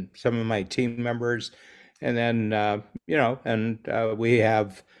and some of my team members. And then, we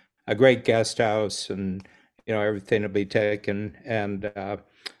have a great guest house and, everything will be taken. And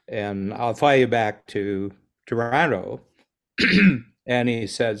I'll fly you back to Toronto." And he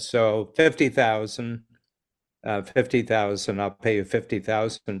said, "So 50,000, I'll pay you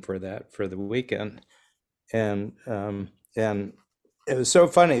 50,000 for that for the weekend." And it was so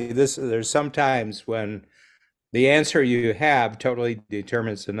funny. There's sometimes when the answer you have totally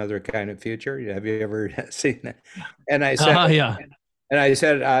determines another kind of future. Have you ever seen that? And I said, Yeah.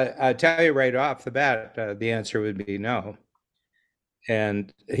 I tell you right off the bat, the answer would be no.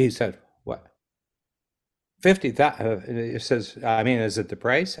 And he said, "What? 50,000?" He says, "I mean, is it the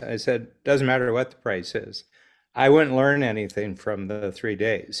price?" I said, "Doesn't matter what the price is. I wouldn't learn anything from the 3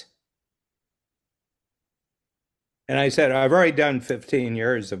 days." And I said, "I've already done 15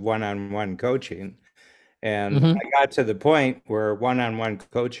 years of one-on-one coaching. And Mm-hmm. I got to the point where one-on-one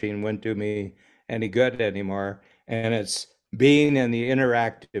coaching wouldn't do me any good anymore. And it's being in the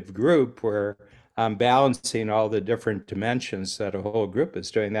interactive group where I'm balancing all the different dimensions that a whole group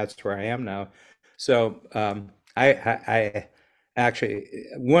is doing. That's where I am now. So I actually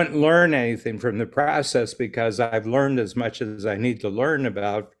wouldn't learn anything from the process because I've learned as much as I need to learn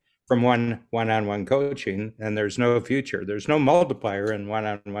about from one-on-one coaching, and there's no future. There's no multiplier in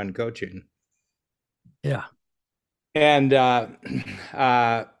one-on-one coaching. Yeah. And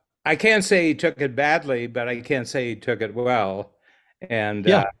I can't say he took it badly, but I can't say he took it well. And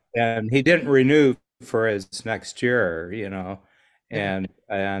Yeah. and he didn't renew for his next year, Yeah. and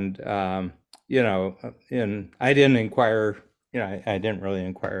I didn't inquire, I didn't really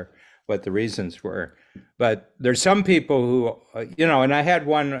inquire what the reasons were. But there's some people who, and I had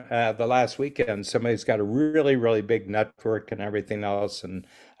one the last weekend. Somebody's got a really, really big network and everything else, and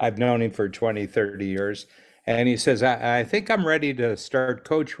I've known him for 20, 30 years. And he says, I think I'm ready to start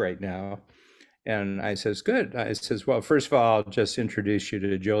coach right now. And I says, good. I says, well, first of all, I'll just introduce you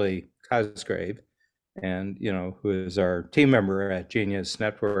to Julie Cosgrave, and who is our team member at Genius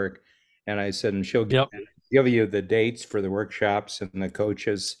Network. And I said, and she'll Yep. give you the dates for the workshops and the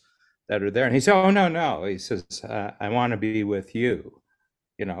coaches that are there. And he said, oh, no. He says, I want to be with you.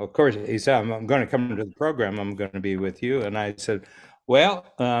 Of course, he said, I'm going to come to the program. I'm going to be with you. And I said, well,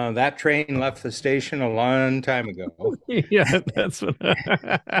 that train left the station a long time ago. Yeah, that's what.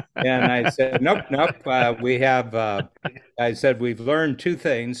 And I said, nope. I said, we've learned two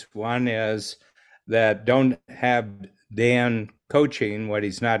things. One is that don't have Dan coaching what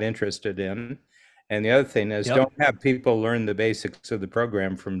he's not interested in. And the other thing is Yep. don't have people learn the basics of the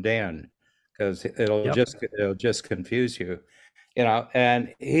program from Dan, because it'll Yep. just confuse you.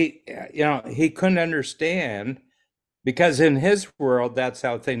 And he couldn't understand, because in his world, that's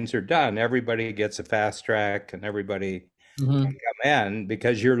how things are done. Everybody gets a fast track and everybody Mm-hmm. can come in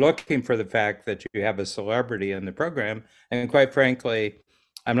because you're looking for the fact that you have a celebrity in the program. And quite frankly,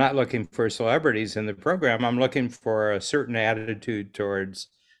 I'm not looking for celebrities in the program. I'm looking for a certain attitude towards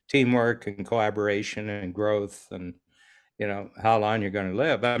teamwork and collaboration and growth and, how long you're going to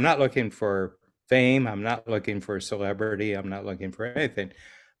live. I'm not looking for fame. I'm not looking for celebrity. I'm not looking for anything.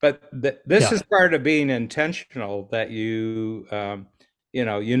 but this Yeah. is part of being intentional that you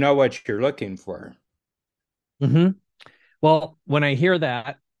know what you're looking for. Hmm. Well, when I hear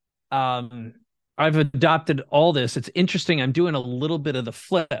that, um, I've adopted all this. It's interesting. I'm doing a little bit of the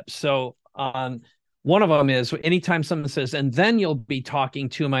flip. So, one of them is anytime someone says, and then you'll be talking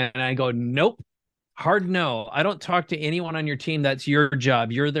to them, and I go, nope, hard no. I don't talk to anyone on your team. That's your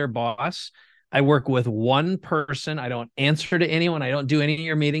job. You're their boss. I work with one person. I don't answer to anyone. I don't do any of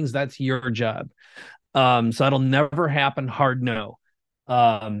your meetings. That's your job. So that'll never happen. Hard no.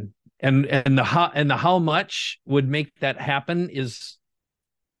 Um, and the how much would make that happen is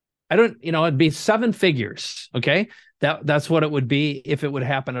I don't, it'd be seven figures. Okay. That's what it would be if it would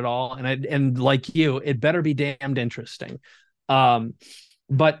happen at all. And like you, it better be damned interesting. Um,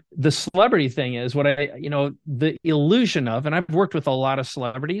 but the celebrity thing is what the illusion of, and I've worked with a lot of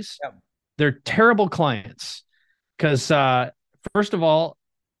celebrities. Yeah. They're terrible clients because, first of all,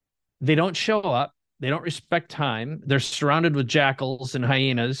 they don't show up. They don't respect time. They're surrounded with jackals and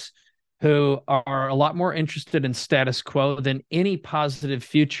hyenas who are a lot more interested in status quo than any positive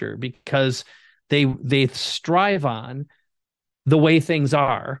future because they strive on the way things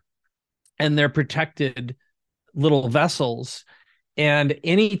are and they're protected little vessels. And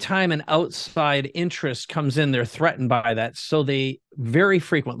anytime an outside interest comes in, they're threatened by that. So they very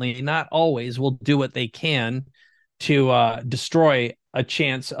frequently, not always, will do what they can to destroy a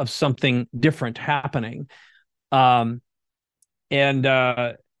chance of something different happening. Um, and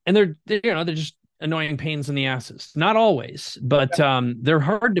they're just annoying pains in the asses. Not always, but they're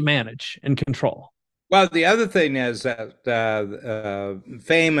hard to manage and control. Well, the other thing is that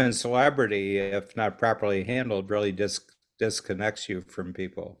fame and celebrity, if not properly handled, really disconnects you from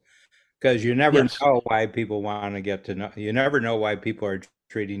people because you never Yes. know why people want to get to know. You never know why people are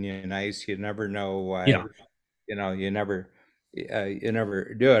treating you nice. You never know why, Yeah. you never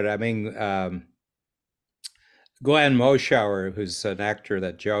do it. I mean, Glenn Moschauer, who's an actor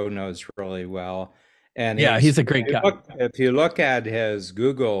that Joe knows really well, and Yeah. He's a great guy. if you look at his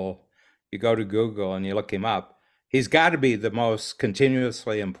Google, you go to Google and you look him up, he's got to be the most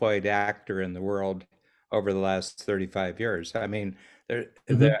continuously employed actor in the world over the last 35 years. I mean,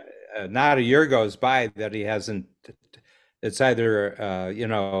 Mhm. not a year goes by that he hasn't. It's either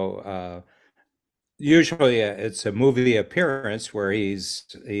usually it's a movie appearance where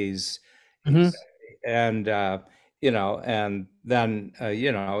Mhm. he's and and then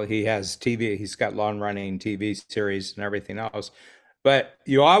he has TV, he's got long running TV series and everything else, but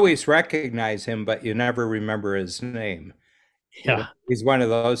you always recognize him but you never remember his name. Yeah. He's one of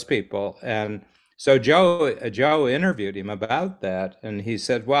those people. And so Joe interviewed him about that, and he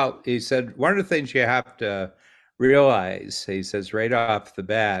said one of the things you have to realize, he says, right off the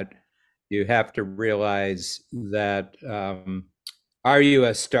bat, you have to realize that are you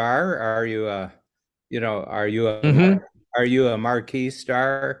a star? Are you a are you Mhm. a marquee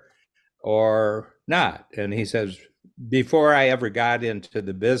star or not? And he says, before I ever got into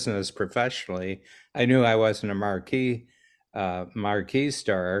the business professionally, I knew I wasn't a marquee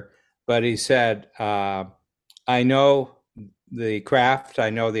star. But he said, I know the craft, I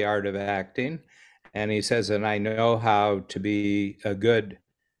know the art of acting. And he says, and I know how to be a good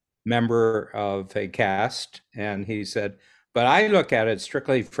member of a cast. And he said, but I look at it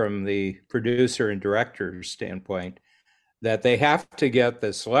strictly from the producer and director's standpoint, that they have to get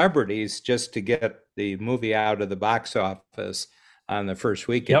the celebrities just to get the movie out of the box office on the first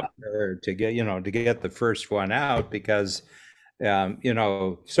weekend, Yep. or to get the first one out, because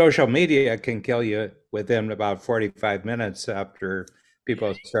social media can kill you within about 45 minutes after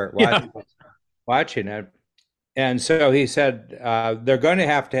people start Yeah. watching it. And so he said they're going to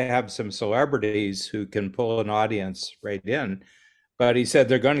have some celebrities who can pull an audience right in. But he said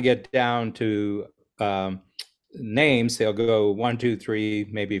they're going to get down to names. They'll go one, two, three,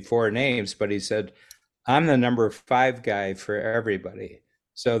 maybe four names. But he said, I'm the number five guy for everybody.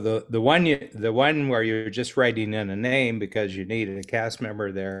 So the one where you're just writing in a name because you need a cast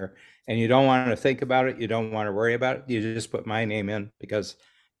member there and you don't want to think about it, you don't want to worry about it, you just put my name in because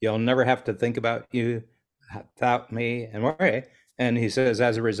you'll never have to think about you without me and worry. And he says,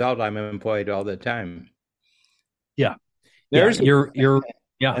 as a result, I'm employed all the time. Yeah. Yeah. There's You're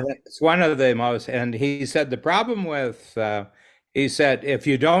yeah. And it's one of the most, and he said the problem with, he said, if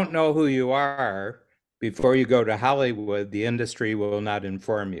you don't know who you are before you go to Hollywood, the industry will not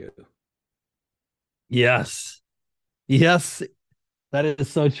inform you. Yes. Yes. That is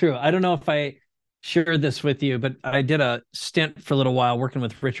so true. I don't know if I shared this with you, but I did a stint for a little while working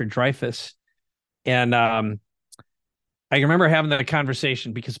with Richard Dreyfuss. And I remember having that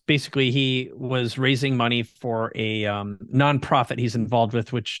conversation because basically he was raising money for a nonprofit he's involved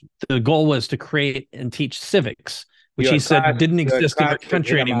with, which the goal was to create and teach civics, which he said didn't exist in our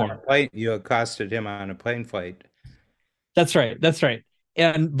country anymore. You accosted him on a plane flight. That's right. That's right.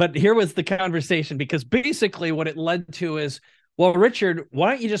 And but here was the conversation because basically what it led to is, well, Richard,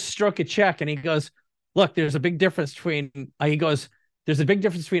 why don't you just stroke a check? And he goes, look, there's a big difference between he goes, there's a big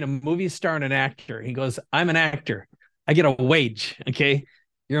difference between a movie star and an actor. He goes, I'm an actor. I get a wage. Okay.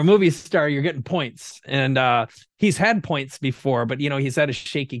 You're a movie star, you're getting points. And he's had points before, but he's had a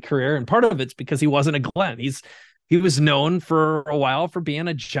shaky career. And part of it's because he wasn't a Glenn. He was known for a while for being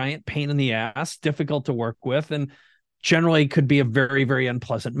a giant pain in the ass, difficult to work with, and generally could be a very, very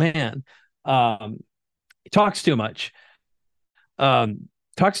unpleasant man. He talks too much.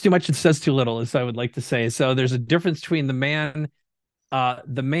 Talks too much and says too little, as I would like to say. So there's a difference between the man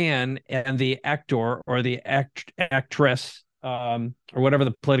and the actor or the actress, or whatever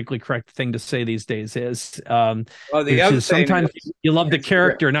the politically correct thing to say these days is. Well, the other thing sometimes is, you love the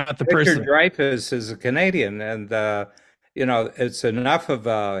character, not the person. Richard Dreyfuss is a Canadian, and it's enough of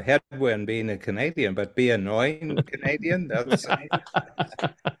a headwind being a Canadian, but be annoying Canadian. That's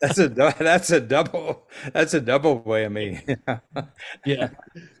a double whammy. Yeah.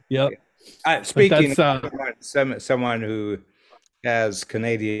 Yep. Speaking of someone who has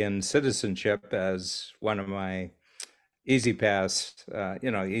Canadian citizenship as one of my easy pass,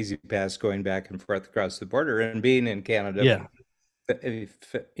 easy pass going back and forth across the border and being in Canada. Yeah.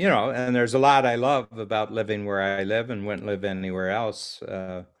 And there's a lot I love about living where I live and wouldn't live anywhere else,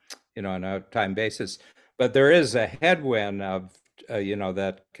 on a time basis. But there is a headwind of,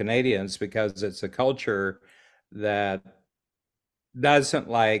 that Canadians, because it's a culture that doesn't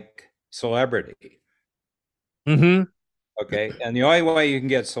like celebrity. Mm-hmm. Okay. And the only way you can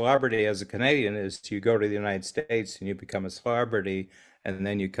get celebrity as a Canadian is to go to the United States and you become a celebrity and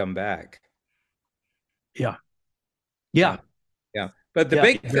then you come back. Yeah. Yeah. Yeah. But the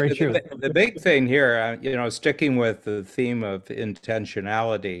big thing here, sticking with the theme of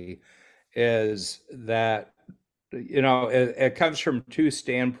intentionality, is that, it comes from two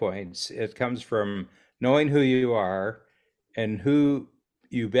standpoints. It comes from knowing who you are and who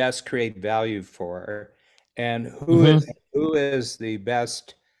you best create value for, and who is the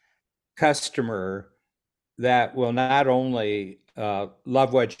best customer that will not only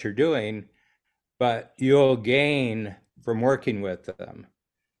love what you're doing, but you'll gain from working with them.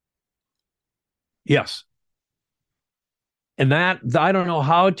 Yes. And that I don't know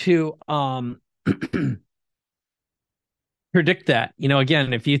how to predict that.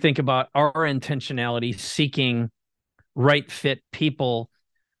 Again, if you think about our intentionality, seeking right fit people,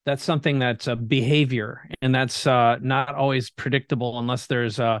 that's something that's a behavior, and that's not always predictable unless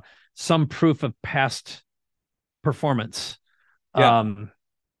there's some proof of past performance. Yeah.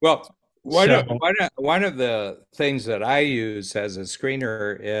 Well, one of the things that I use as a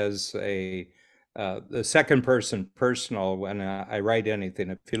screener is the second person personal when I write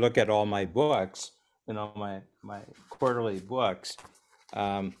anything. If you look at all my books, my quarterly books,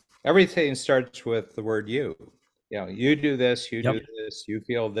 everything starts with the word you. You do this, you do this, you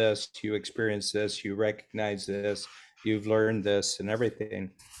feel this, you experience this, you recognize this, you've learned this, and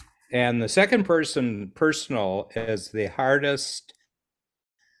everything. And the second person personal is the hardest.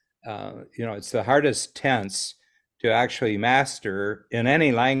 It's the hardest tense to actually master in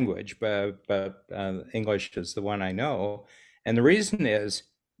any language, but English is the one I know. And the reason is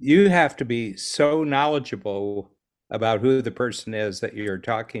you have to be so knowledgeable about who the person is that you're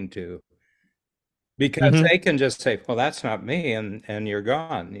talking to, because they can just say, well, that's not me, and you're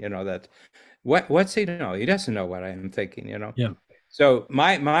gone. That what's he know? He doesn't know what I'm thinking. Yeah. So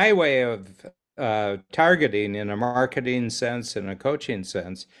my way of targeting in a marketing sense and a coaching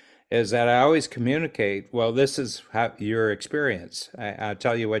sense is that I always communicate, well, this is how your experience. I'll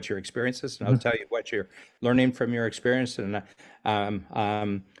tell you what your experience is, and I'll tell you what you're learning from your experience. And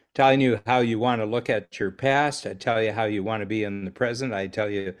I'm telling you how you want to look at your past. I tell you how you want to be in the present. I tell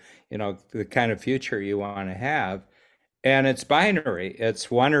you, the kind of future you want to have. And it's binary. It's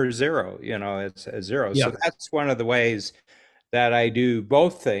 1 or 0, it's a 0. Yeah. So that's one of the ways that I do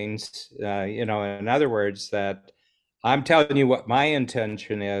both things. In other words, that I'm telling you what my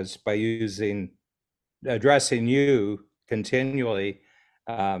intention is by addressing you continually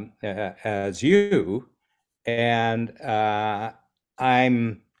as you. And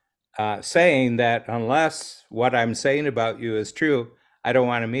I'm saying that unless what I'm saying about you is true, I don't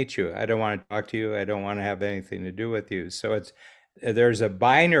want to meet you. I don't want to talk to you. I don't want to have anything to do with you. So there's a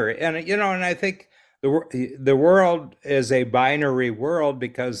binary, and and I think the world is a binary world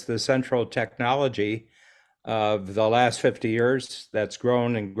because the central technology of the last 50 years that's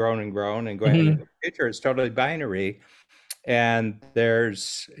grown and grown and grown and going into Mhm. the future is totally binary. And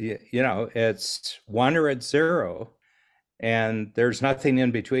there's, it's one or it's zero, and there's nothing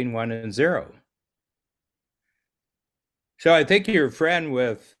in between one and zero. So I think your friend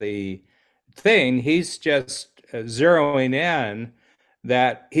with the thing, he's just zeroing in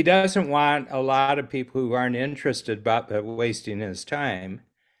that he doesn't want a lot of people who aren't interested about wasting his time,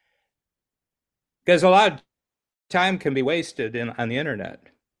 because a lot of time can be wasted on the internet.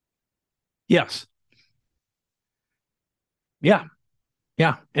 Yes. Yeah.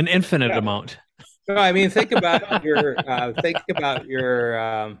 Yeah. An infinite Yeah. amount. So I mean, think about your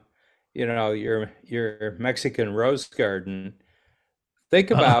your Mexican rose garden.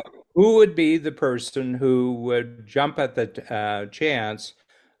 Think Uh, about who would be the person who would jump at the chance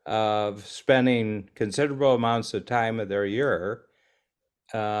of spending considerable amounts of time of their year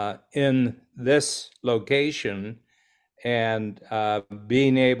in this location, and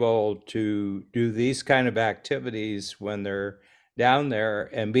being able to do these kind of activities when they're down there,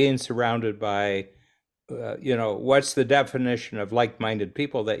 and being surrounded by, what's the definition of like-minded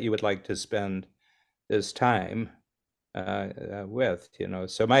people that you would like to spend this time with,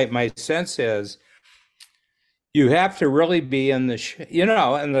 So my sense is you have to really be in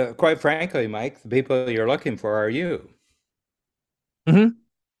and quite frankly, Mike, the people you're looking for are you. mhm.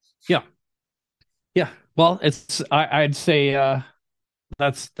 Yeah. Yeah. Well, I'd say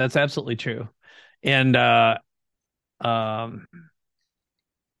that's absolutely true. And um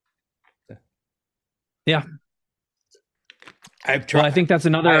yeah. I've Well, I tried. think that's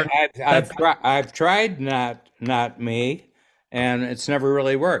another that's I've tried not me, and it's never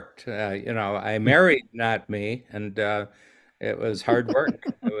really worked. I married not me, and it was hard work.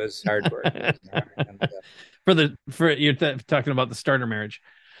 It was hard work. And for you're talking about the starter marriage.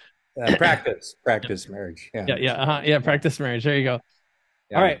 practice marriage. Yeah, Yeah, yeah, yeah, practice marriage. There you go. All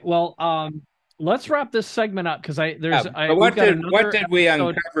yeah. right. Well, let's wrap this segment up because Yeah, but we've got what another did we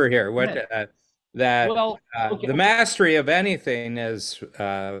episode uncover here? ahead. That Well, okay. the mastery of anything is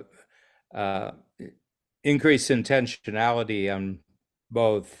uh, increased intentionality on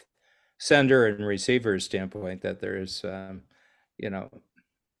both sender and receiver standpoint. That there's, you know,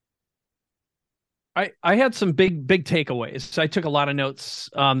 I had some big takeaways. I took a lot of notes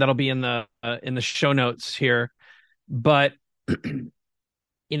that'll be in the show notes here. But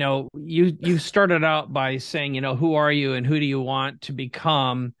you started out by saying, who are you and who do you want to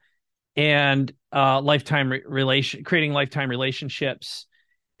become, and creating lifetime relationships.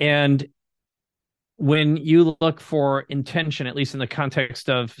 And when you look for intention, at least in the context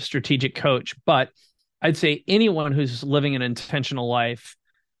of strategic coach, but I'd say anyone who's living an intentional life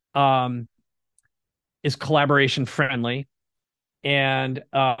um, is collaboration friendly. And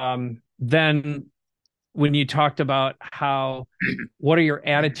then when you talked about what are your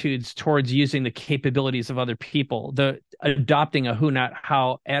attitudes towards using the capabilities of other people, the adopting a who not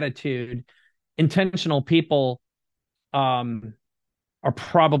how attitude, intentional people um, are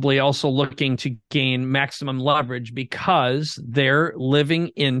probably also looking to gain maximum leverage because they're living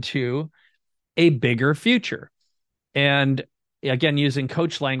into a bigger future. And again, using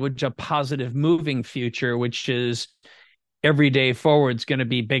coach language, a positive moving future, which is every day forward is going to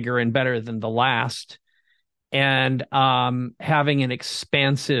be bigger and better than the last. And having an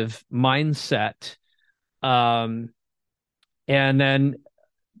expansive mindset. Um, and then,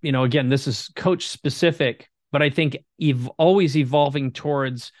 again, this is coach specific, but I think always evolving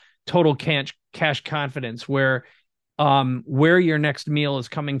towards total cash confidence, where your next meal is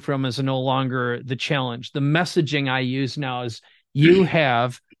coming from is no longer the challenge. The messaging I use now is you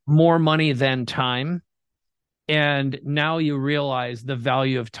have more money than time. And now you realize the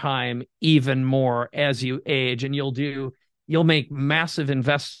value of time even more as you age, and you'll make massive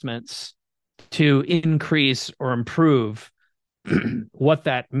investments to increase or improve what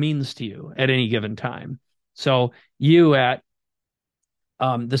that means to you at any given time. So you at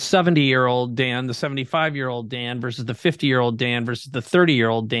the 70-year-old Dan, the 75-year-old Dan versus the 50-year-old Dan versus the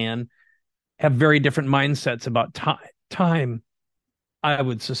 30-year-old Dan have very different mindsets about time, I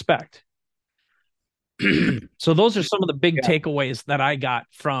would suspect. So those are some of the big yeah, takeaways that I got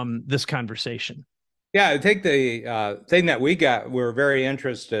from this conversation. yeah. I think the thing that we're very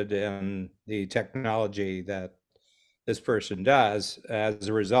interested in the technology that this person does as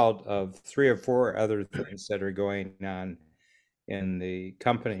a result of three or four other things that are going on in the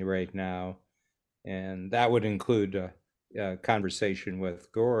company right now. And that would include a conversation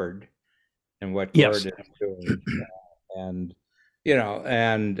with Gord and what Yes. Gord is doing. And, you know,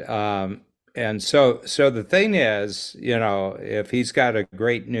 and so the thing is, if he's got a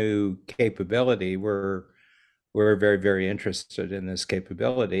great new capability, we're we're very, very interested in this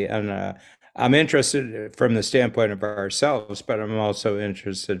capability. And I'm interested from the standpoint of ourselves, but I'm also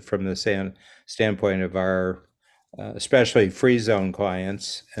interested from the standpoint of our, especially free zone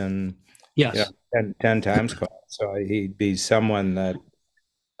clients and, Yes. 10 times clients. So he'd be someone that,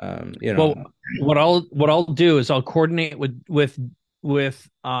 Well, what I'll do is I'll coordinate with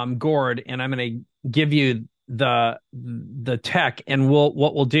Gord, and I'm going to give you the tech, and what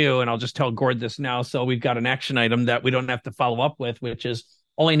we'll do, and I'll just tell Gord this now, so we've got an action item that we don't have to follow up with, which is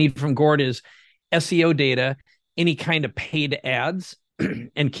all I need from Gord is SEO data, any kind of paid ads,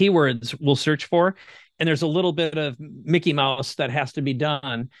 and keywords we'll search for, and there's a little bit of Mickey Mouse that has to be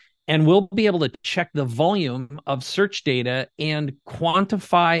done. And we'll be able to check the volume of search data and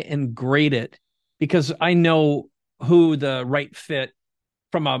quantify and grade it, because I know who the right fit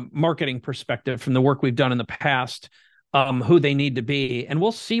from a marketing perspective, from the work we've done in the past, who they need to be. And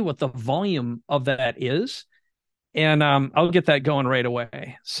we'll see what the volume of that is. And I'll get that going right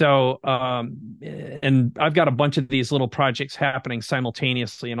away. So, and I've got a bunch of these little projects happening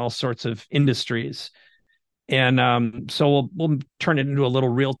simultaneously in all sorts of industries. And so we'll turn it into a little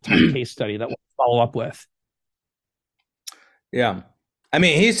real-time case study that we'll follow up with. Yeah. I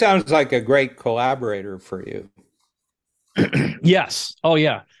mean, he sounds like a great collaborator for you. Yes. Oh,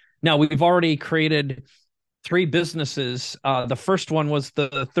 yeah. Now, we've already created 3 businesses. The first one was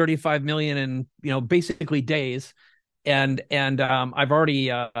the 35 million in, basically days. And I've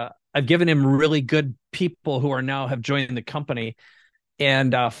already I've given him really good people who are now have joined the company.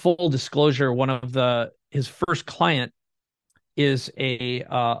 And full disclosure, one of his first client is a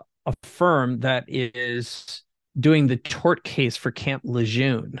firm that is doing the tort case for Camp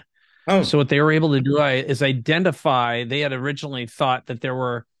Lejeune. Oh, So what they were able to do is identify. They had originally thought that there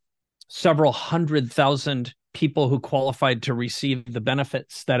were several 100,000 people who qualified to receive the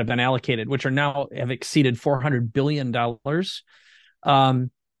benefits that have been allocated, which are now have exceeded $400 billion.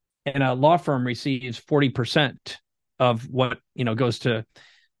 And a law firm receives 40% of what goes to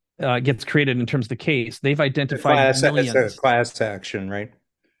gets created in terms of the case. They've identified millions. It's a class action, right?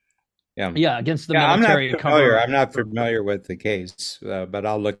 Yeah. Yeah, against the Yeah, military. I'm not familiar with the case, but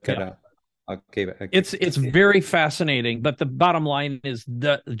I'll look it up. It's very fascinating, but the bottom line is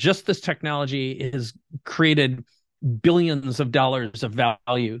that just this technology has created billions of dollars of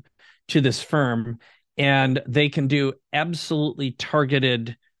value to this firm, and they can do absolutely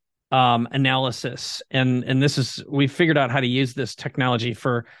targeted analysis. And we figured out how to use this technology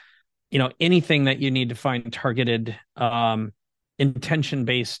for anything that you need to find targeted intention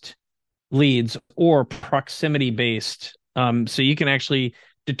based leads or proximity based, so you can actually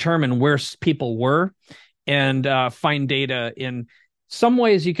determine where people were and find data. In some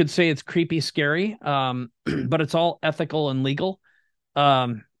ways you could say it's creepy scary, but it's all ethical and legal,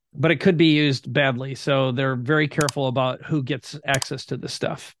 but it could be used badly, so they're very careful about who gets access to this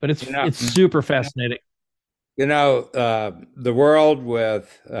stuff. But it's super fascinating. The world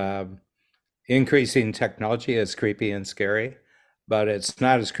with increasing technology is creepy and scary, but it's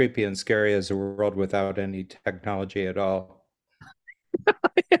not as creepy and scary as a world without any technology at all.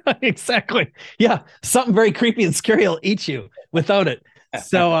 Yeah, exactly. Yeah, something very creepy and scary will eat you without it.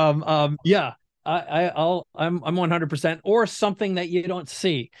 So, yeah, I'm 100%, or something that you don't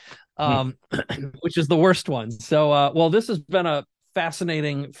see, which is the worst one. So, well, this has been a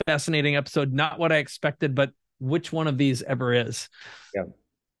fascinating episode. Not what I expected, but which one of these ever is. Yeah.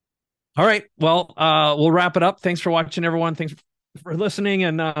 All right. Well, we'll wrap it up. Thanks for watching, everyone. Thanks for listening.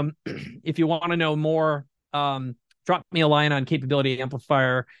 And if you want to know more, drop me a line on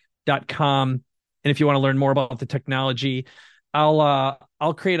capabilityamplifier.com. And if you want to learn more about the technology, I'll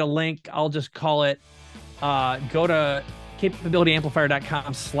create a link. I'll just call it, go to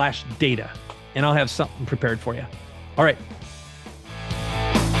capabilityamplifier.com/data, and I'll have something prepared for you. All right.